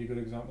 That's a really good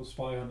example.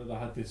 Spy Hunter, that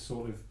had this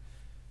sort of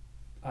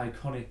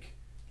iconic,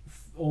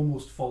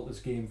 almost faultless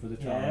game for the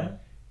time. Yeah.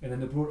 And then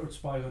they brought out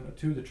Spy Hunter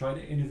 2. They tried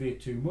to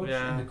innovate too much,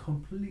 Yeah. and they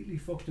completely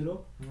fucked it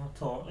up. Not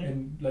totally.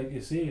 And like you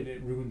say,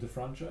 it ruined the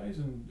franchise,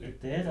 and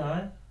It did,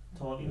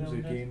 totally. it was a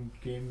ruined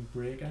it. game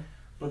breaker.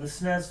 But the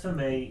SNES for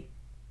me,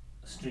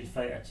 Street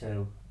Fighter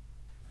 2.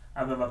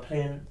 I remember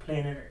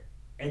playing it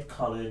at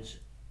college,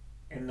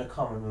 in the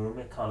common room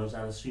at college. I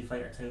had a Street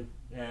Fighter 2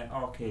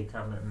 arcade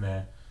cabinet in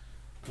there.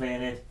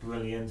 Playing it,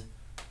 brilliant.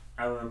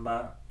 I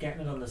remember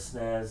getting it on the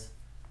SNES,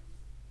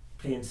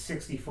 paying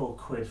 64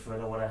 quid for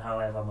it or whatever,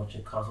 however much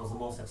it cost. It was the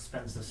most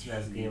expensive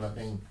SNES game I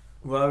think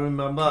well, I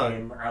remember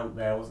came out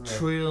there, wasn't it?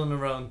 trailing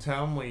around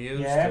town we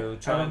used Yeah, to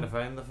trying to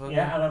find the fucking.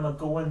 Yeah, I remember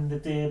going the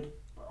day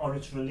on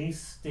its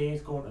release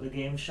date, going to the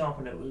game shop,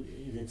 and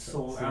it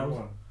sold Full out.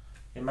 one.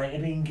 It might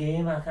have been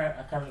game, I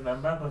can't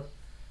remember, but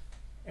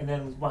and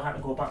then we had to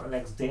go back the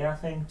next day, I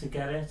think, to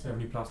get it. How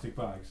many plastic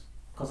bags?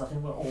 Because I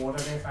think we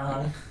ordered it.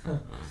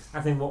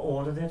 I think we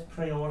ordered it,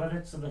 pre-ordered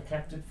it, so they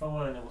kept it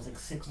for, and it was like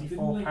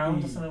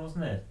 £64 or something,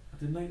 wasn't it? I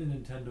didn't like the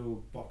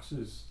Nintendo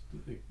boxes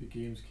that the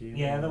games came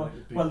Yeah, in. they were,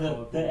 like big well,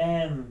 cardboard.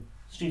 the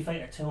Street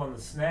Fighter 2 on the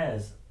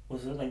SNES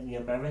was like the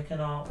American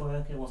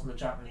artwork. It wasn't the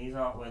Japanese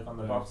artwork on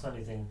the Right. box or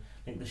anything.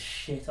 Like the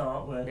shit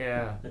artwork.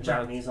 Yeah, The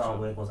Japanese that's-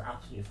 artwork was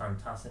absolutely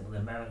fantastic, and the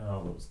American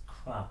artwork was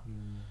crap.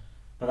 Mm.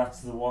 But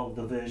that's the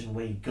version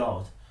we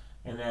got,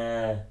 and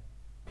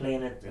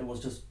playing it, it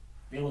was just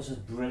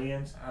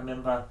brilliant. I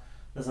remember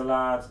there's a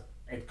lad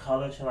at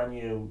college who I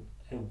knew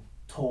who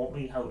taught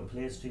me how to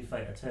play Street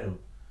Fighter 2.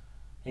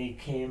 He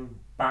came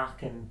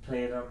back and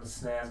played it on the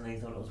SNES, and he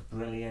thought it was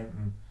brilliant.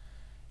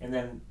 And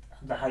then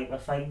the Hyper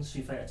Fighting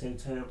Street Fighter 2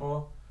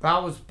 Turbo,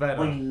 That was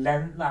better. we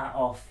lent that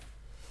off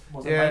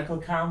Was it Yeah. Michael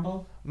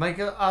Campbell?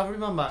 Michael, I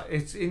remember,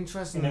 it's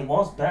interesting. And it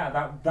was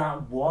better.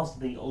 That was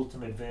the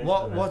ultimate version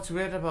of it. What's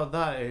weird about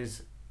that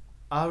is,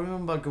 I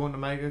remember going to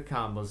Michael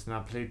Campbell's and I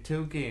played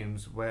 2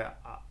 games where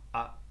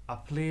I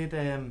played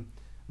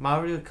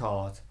Mario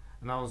Kart,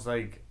 and I was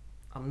like,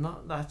 I'm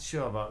not that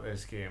sure about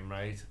this game,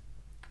 right?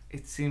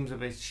 It seems a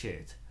bit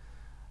shit.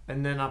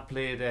 And then I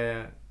played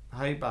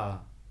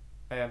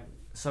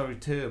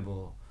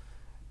Turbo,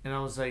 and I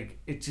was like,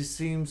 it just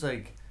seems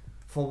like,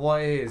 for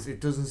what it is, it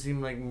doesn't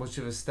seem like much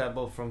of a step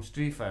up from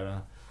Street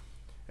Fighter.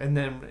 And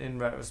then in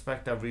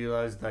retrospect, I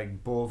realised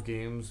like both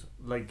games,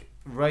 like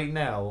right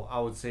now, I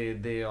would say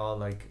they are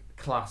like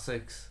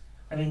classics.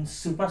 I mean,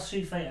 Super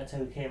Street Fighter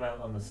 2 came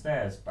out on the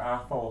stairs, but I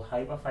thought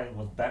Hyper Fight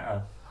was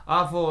better.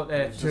 I thought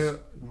It was just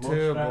much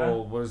Turbo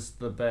better. was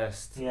the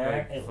best. Yeah,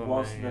 like, it for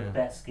was me, the yeah.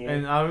 best game.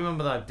 And I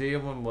remember that day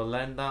when we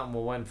learned that and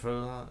we went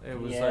through that. It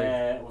was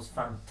it was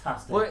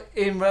fantastic. But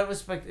in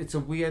retrospect, it's a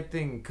weird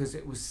thing because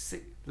it was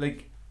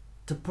like,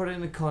 to put it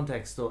in the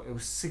context though, it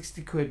was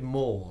 60 quid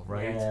more,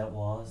 right? Yeah, it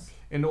was.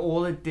 And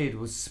all it did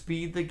was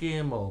speed the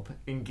game up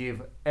and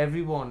give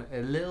everyone a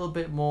little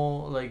bit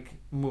more like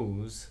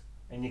moves.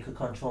 And you could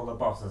control the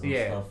bosses and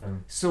Yeah. stuff.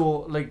 And So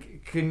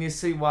like, can you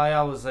see why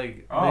I was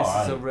like, this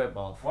is a rip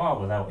off?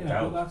 wow, without a Yeah,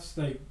 doubt. but that's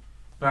like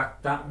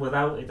That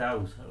without a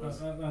doubt. It was,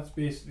 that's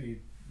basically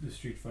the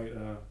Street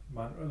Fighter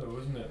mantra, though,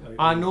 isn't it? Like,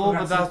 I know, But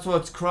but that's that's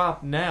what's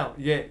crap now.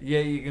 Yeah,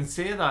 you can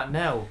say that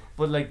now.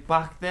 But like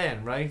back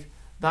then, right?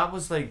 That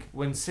was like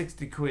when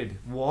 60 quid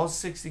was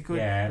 60 quid.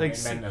 yeah, like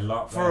it meant a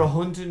lot. for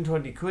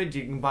 120 quid,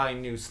 you can buy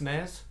new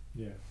SNES.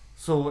 Yeah,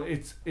 So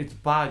it's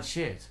bad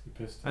shit. the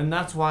pissed. And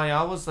that's why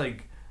I was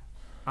like,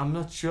 I'm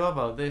not sure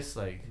about this.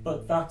 Like,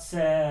 But that's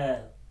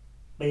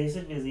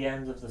basically the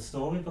end of the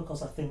story,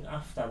 because I think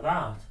after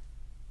that,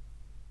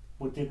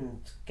 we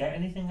didn't get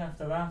anything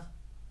after that.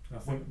 I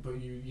think, but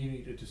you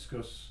need to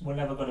discuss. We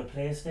never got a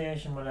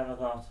PlayStation, we never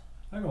got...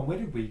 Hang on, where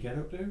did we get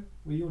up to?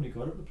 We only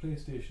got up to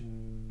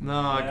PlayStation. no,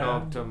 I Yeah.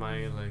 got up to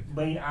my like.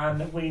 We got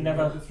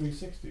never... up to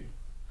 360.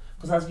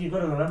 Because as you've got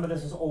to remember,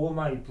 this was all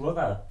my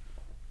brother.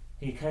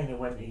 He kind of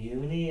went to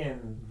uni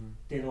and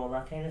did all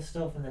that kind of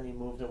stuff, and then he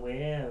moved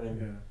away.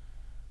 And Yeah,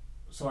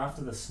 so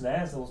after the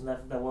SNES,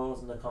 there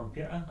wasn't a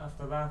computer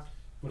after that.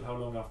 but how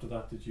long after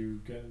that did you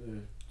get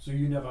the? So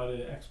you never had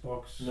an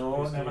Xbox?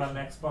 No, never had an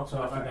PlayStation? Xbox. So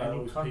never after had that, any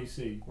it was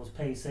PC. was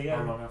PC. How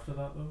And, long after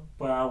that though?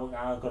 but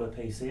I got a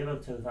PC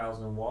about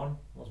 2001.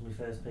 Was my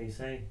first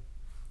PC.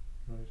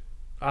 Right.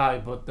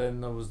 Aye, but then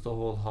there was the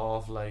whole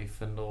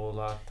Half-Life and all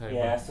that type.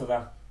 Yeah, Of, so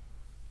that...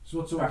 So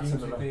what sort of That's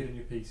games you another- played in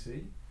your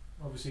PC?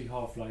 Obviously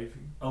Half-Life.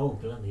 Oh,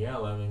 bloody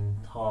hell, I mean,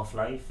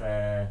 Half-Life,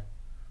 that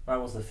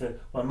was the first...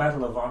 Well,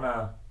 Medal of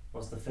Honor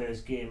was the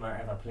first game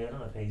I ever played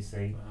on a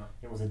PC.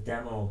 It was a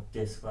demo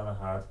disc that I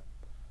had.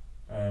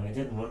 It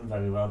didn't run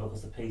very well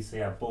because the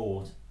PC I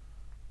bought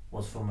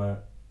was from a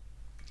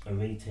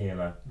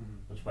retailer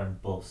which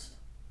went bust.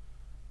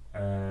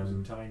 Was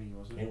it tiny,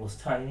 was it? It was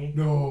tiny.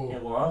 No.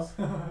 It was.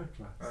 Class.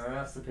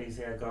 That's the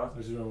PC I got. I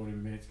just don't want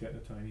my mates getting a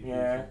tiny.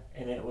 Yeah,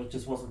 and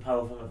just wasn't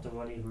powerful enough to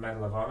run even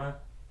Medal of Honor.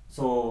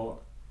 So,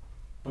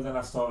 but then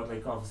I started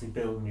like obviously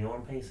building my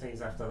own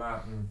PCs after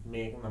that and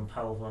making them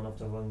powerful enough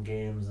to run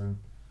games, and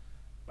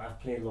I've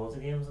played loads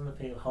of games on the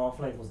PC.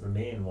 Half-Life was the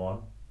main one,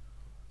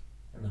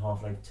 and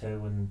Half-Life 2,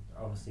 and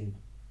obviously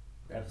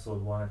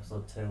Episode 1,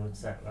 Episode 2,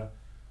 etc.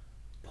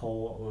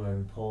 Portal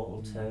and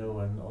Portal 2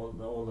 and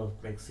all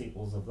the like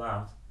sequels of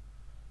that.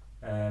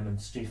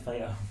 And Street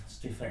Fighter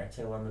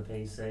 2 on the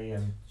PC.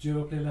 And Did you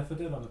ever play Left 4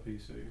 Dead on the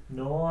PC?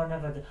 no, I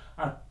never did.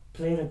 I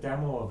played a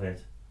demo of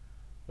it.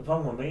 The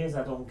problem with me is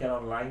I don't get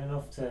online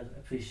enough to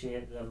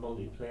appreciate the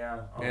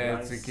multiplayer online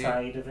it's a game.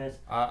 side of it.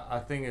 I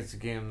think it's a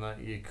game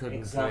that you couldn't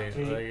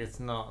Exactly. play. Like, it's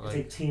not It's like.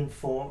 like Team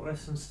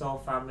Fortress and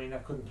stuff. I mean, I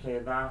couldn't play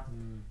that.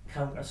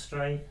 Counter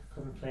Strike,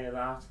 couldn't play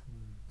that.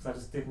 Because I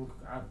just didn't.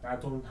 I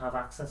don't have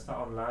access to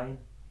online.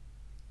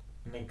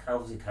 And like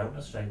obviously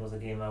Counter Strike was a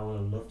game I would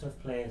have loved to have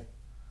played.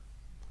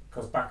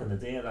 Because back in the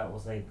day, that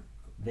was like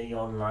the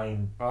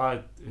online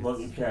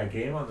multiplayer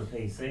game on the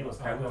PC was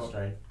Counter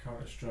Strike.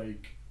 Counter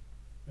Strike,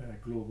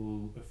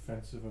 Global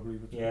Offensive, I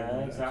believe it's Yeah,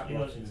 called, on exactly.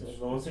 Xbox, It's and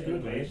loads of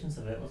good, like. iterations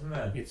of it, wasn't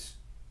there?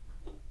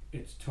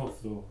 It's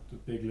tough though, the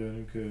big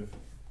learning curve,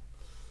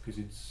 because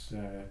it's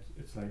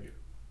like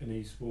an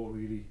e-sport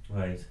really.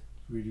 Right. It's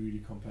really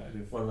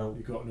competitive. Well,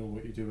 You got to know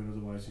what you're doing,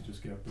 otherwise you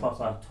just get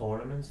proper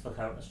tournaments for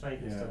Counter Strike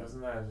and Yeah. stuff,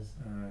 isn't there?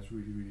 It's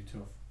really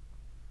tough.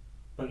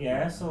 But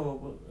yeah,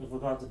 so with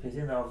regard to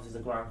PC, now obviously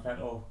the Grand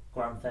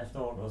Theft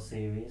Auto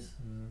series.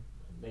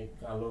 Like,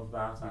 I love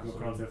that. We've got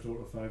Grand Theft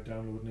Auto 5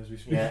 downloading as we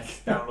speak.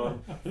 Yes, download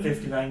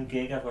 59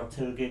 gig. I've got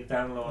 2 gig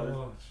downloaded.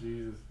 Oh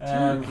Jesus.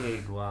 2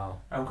 gig, wow.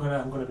 I'm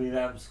gonna be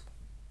there.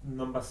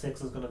 Number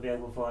 6 is gonna be out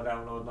before I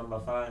download number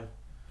 5.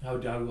 How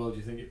well do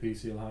you think your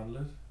PC will handle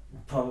it?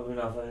 Probably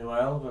not very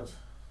well, but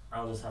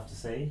I'll just have to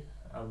see.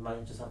 I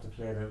might just have to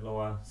play it at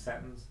lower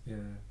settings Yeah.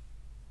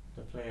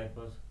 to play it,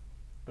 but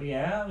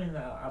yeah, I mean,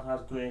 I've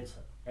had great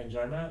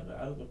enjoyment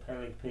out of the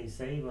like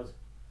PC, but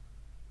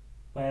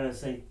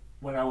whereas like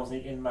when I was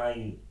like in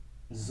my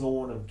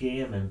zone of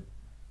gaming,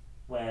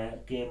 where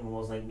gaming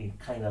was like me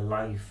kind of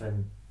life,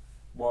 and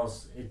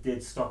it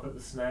did stop at the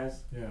SNES.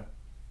 Yeah.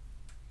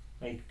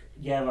 Like,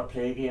 yeah, I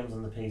play games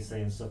on the PC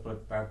and stuff,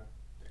 but that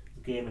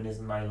gaming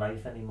isn't my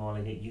life anymore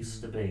like it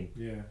used to be.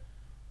 Yeah.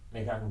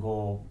 Like I can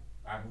go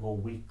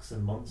weeks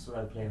and months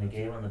without playing a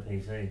game on the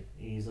PC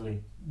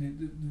easily.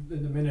 In the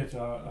minute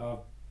I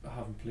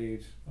haven't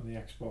played on the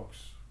Xbox.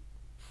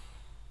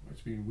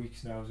 It's been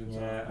weeks now since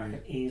Yeah, I've I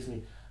played. can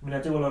easily. I mean,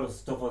 I do a lot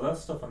of other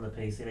stuff on the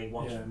PC, like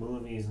watch Yeah.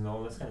 movies and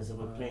all this kind of stuff.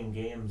 But playing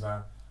games,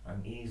 I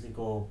can easily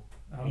go.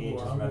 I'm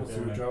ages going without through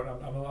doing a it.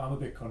 drought. I'm a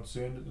bit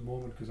concerned at the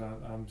moment because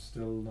I'm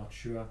still not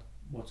sure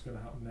what's going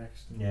to happen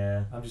next.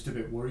 Yeah. I'm just a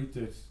bit worried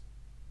that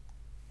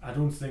I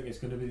don't think it's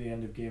going to be the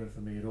end of gaming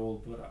for me at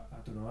all, but I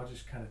don't know, I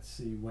just can't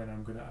see when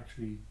I'm going to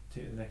actually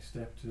take the next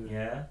step to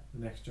Yeah.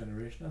 the next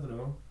generation. I don't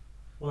know.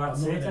 Well,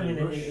 that's I'm not it. in I any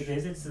mean, rush. it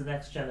is. It's the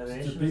next generation,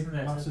 It's a big, isn't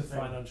it? massive It's like-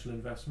 financial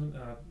investment.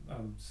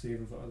 I'm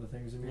saving for other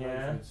things in my Yeah.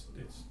 life.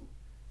 And it's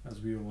as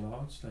we all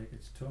are. It's like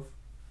it's tough.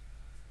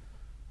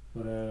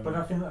 But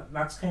I think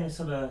that's kind of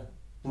sort of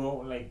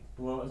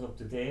brought us up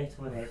to date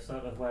with Right.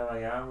 sort of where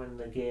I am in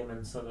the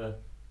gaming sort of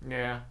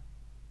Yeah.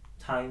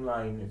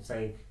 timeline. It's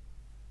like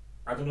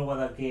I don't know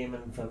whether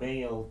gaming for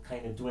me will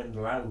kind of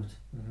dwindle out,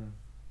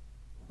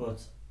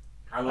 but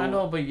I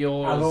know, but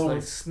yours I'll like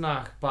always-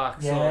 snack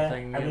back sort Yeah, of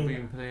thing. I You've mean,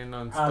 been playing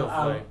on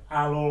stuff like.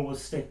 I'll always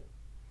stick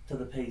to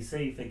the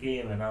PC for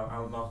gaming.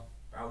 I'll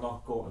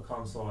not go to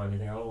console or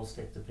anything. I'll always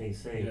stick to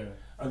PC yeah.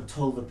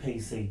 until the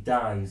PC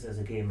dies as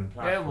a gaming It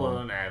platform.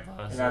 won't ever.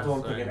 And I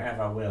don't think it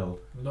ever will.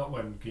 Not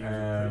when games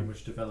are pretty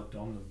much developed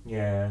on them.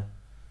 Yeah.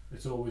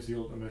 It's always the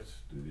ultimate,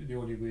 the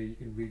only way you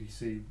can really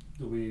see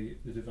the way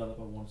the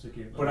developer wants a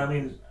game. But I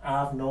mean,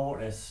 I've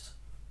noticed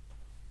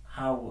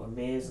how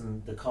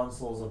amazing the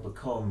consoles have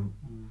become.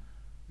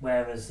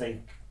 Whereas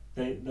like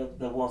there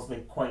was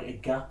like quite a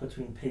gap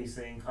between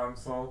PC and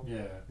console.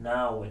 Yeah.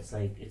 Now it's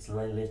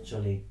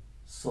literally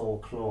so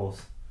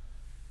close.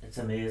 It's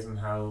amazing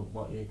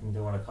what you can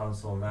do on a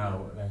console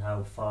now and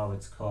how far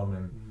it's come,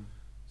 and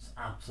it's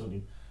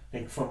absolutely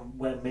like from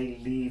when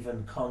me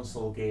leaving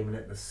console gaming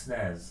at the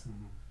SNES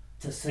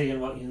to seeing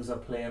what you are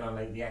playing on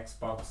like the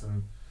Xbox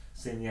and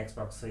seeing the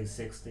Xbox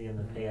 360 and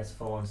the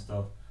PS4 and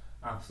stuff.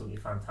 Absolutely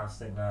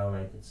fantastic now.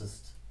 Like it's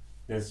just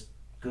there's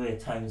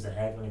great times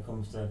ahead when it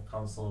comes to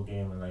console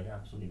gaming. Like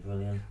absolutely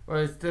brilliant. Well,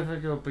 it's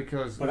difficult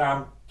because. But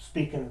I'm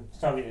speaking.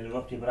 Sorry to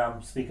interrupt you, but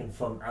I'm speaking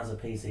from as a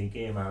PC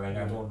gamer. Like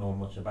I don't know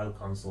much about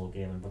console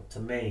gaming, but to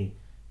me,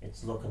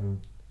 it's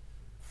looking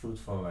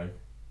fruitful. Like.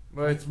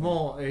 Well, it's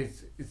more.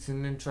 It's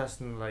an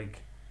interesting like.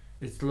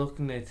 It's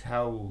looking at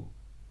how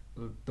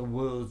the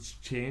world's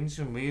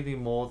changing really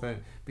more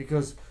than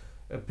because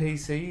a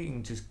PC you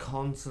can just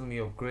constantly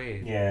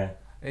upgrade. Yeah.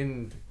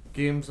 And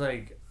games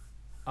like,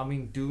 I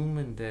mean, Doom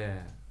and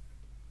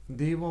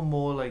they were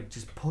more like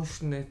just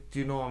pushing it. Do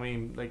you know what I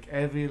mean? Like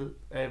every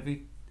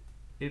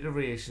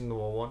iteration they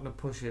were wanting to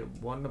push it,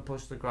 wanting to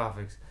push the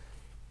graphics.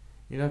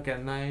 You're not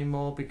getting that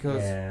anymore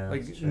because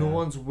like no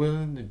one's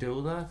willing to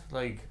do that.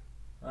 Like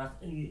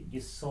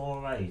you're so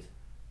right.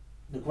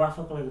 The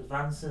graphical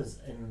advances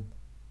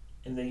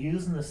and they're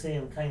using the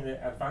same kind of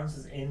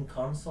advances in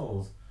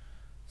consoles.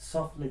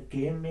 Like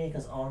game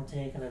makers aren't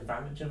taking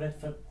advantage of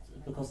it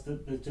because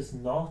they're just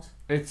not.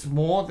 It's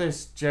more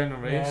this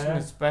generation, Yeah.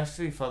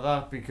 especially for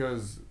that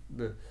because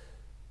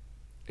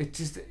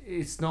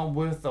it's not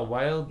worth the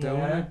while doing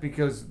it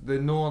because they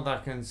know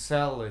that can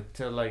sell it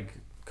to like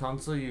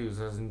console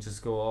users and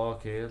just go, oh,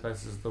 okay,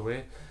 this is the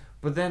way.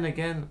 But then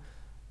again,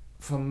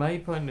 from my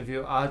point of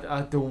view,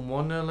 I don't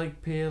want to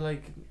like pay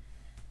like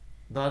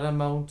that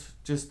amount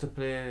just to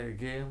play a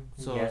game.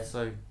 So it's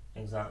like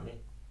exactly.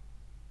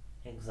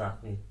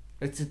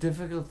 It's a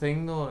difficult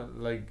thing though.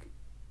 Like,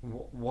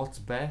 what's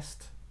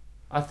best?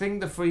 I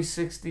think the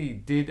 360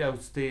 did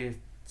outstay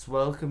its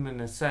welcome in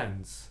a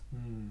sense.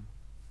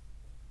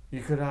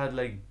 You could have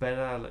like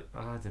better. Like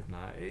I don't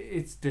know.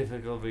 It's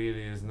difficult,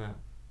 really, isn't it?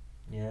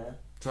 Yeah.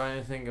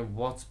 Trying to think of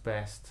what's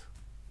best.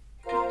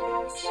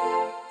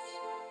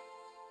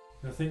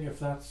 I think if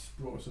that's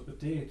brought us up to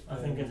date, I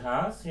think it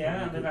has. Yeah,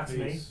 I probably mean a that's good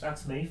me. place.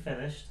 That's me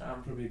finished.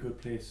 Probably a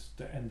good place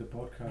to end the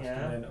podcast,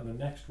 Yeah. and then on the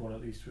next one,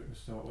 at least we can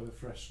start with a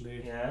fresh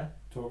slate. Yeah.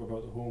 Talk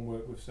about the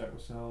homework we've set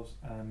ourselves,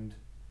 and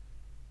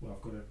well,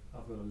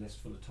 I've got a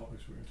list full of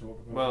topics we can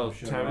talk about. Well, I'm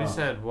sure. Terry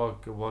said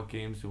what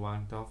games you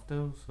wanked off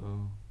to,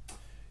 so.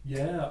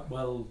 Yeah,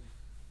 well,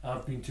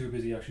 I've been too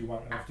busy actually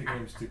wanking after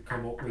games to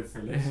come up with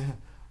the list.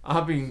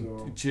 I've been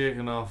So-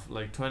 jerking off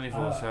like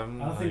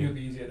 24/7. I think it'll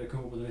be easier to come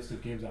up with a list of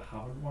games I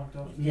haven't wanked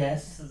off to.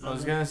 Yes. I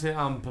was gonna say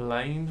I'm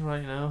blind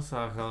right now, so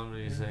I can't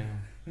really say.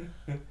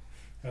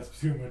 That's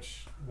too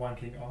much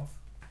wanking off.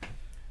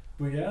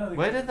 But yeah, I think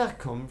Where did that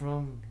come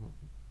from?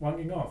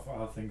 wanking off,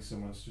 I think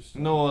someone's just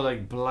No,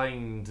 like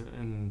blind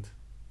and.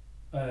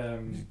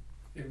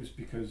 it was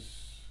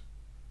because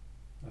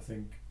I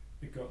think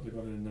they got it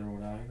in their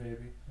own eye,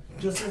 maybe. I don't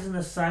know. Just as an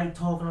aside,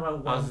 talking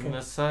about As an wanking.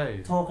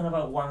 aside. Talking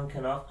about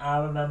wanking off, I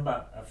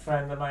remember a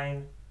friend of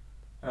mine,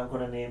 and I'm going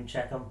to name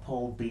check him,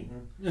 Paul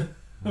Beaton.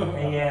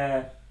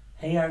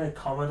 he had a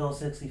Commodore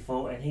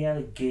 64 and he had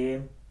a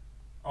game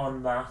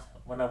on that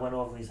when I went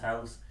over his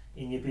house,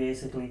 and you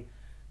basically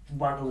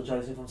waggle the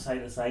joystick from side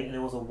to side and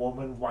there was a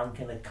woman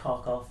wanking a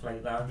cock off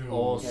like that.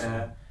 Awesome.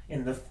 Yeah.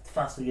 And the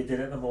faster you did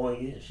it, the more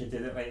she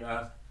did it like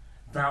that.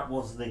 That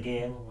was the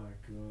game. Oh my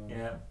god.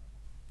 Yeah.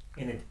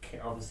 And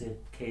obviously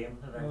it came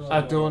eventually.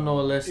 I don't know,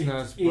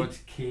 listeners, but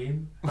it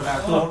came. But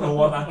I don't know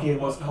what that game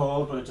was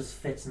called, but it just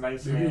fits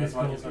nicely Maybe as it's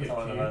much called as we're It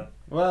talking Came. about.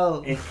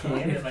 well, It came.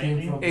 It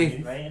came from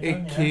it, Right, it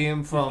yeah. came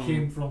It from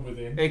came from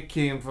within. it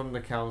came from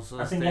the council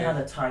I think estate. they had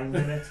a time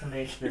limit to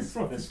make this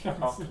From this the cock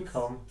council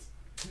come.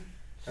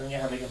 I think they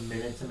had like a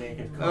minute to make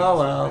it come. Oh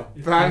well,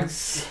 It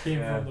thanks. Came, it came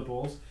Yeah. from the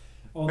balls.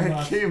 On It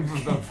that, came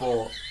from the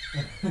fort.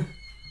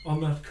 on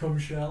that cum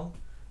shell.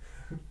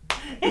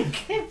 It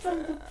came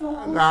from the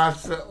balls.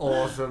 That's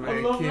awesome. I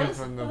It love came that.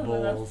 from the Oh,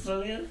 balls. That's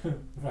brilliant.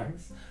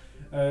 Thanks.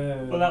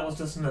 Well, that was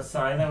just an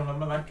aside. I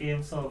remember that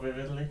game so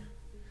vividly.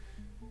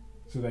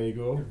 So there you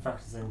go. In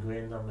fact, it's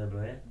ingrained on my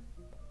brain.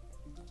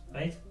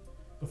 Right?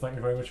 Well, thank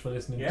you very much for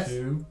listening Yes.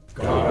 to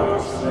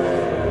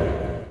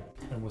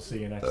and we'll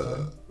see you next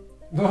time.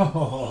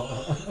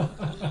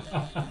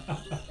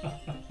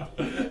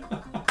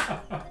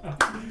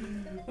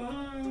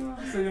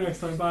 See you next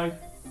time. Bye.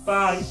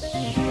 Bye.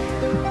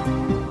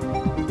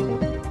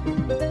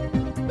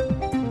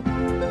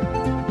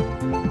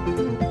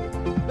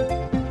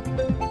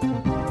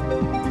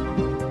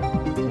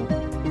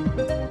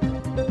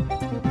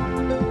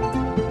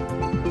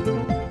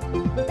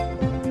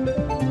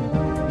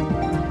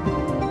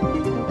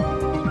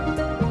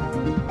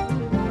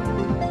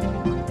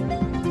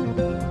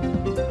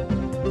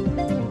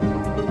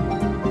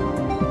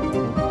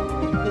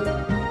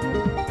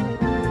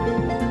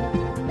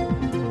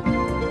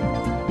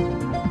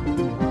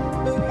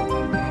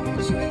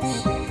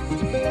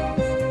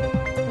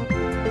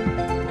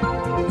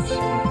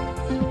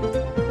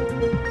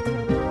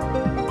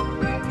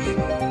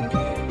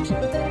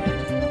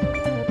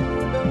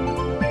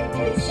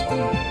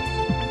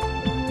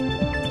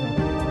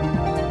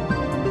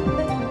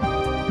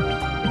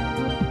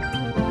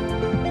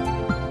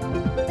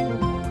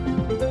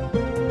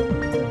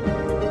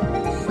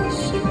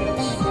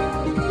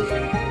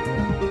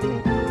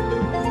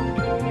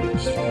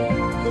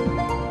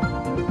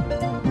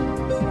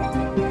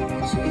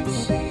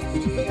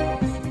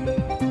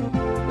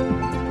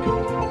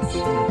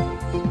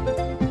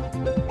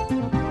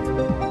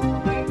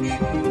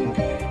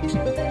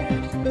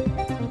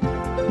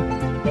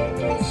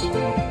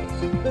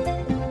 Thank you.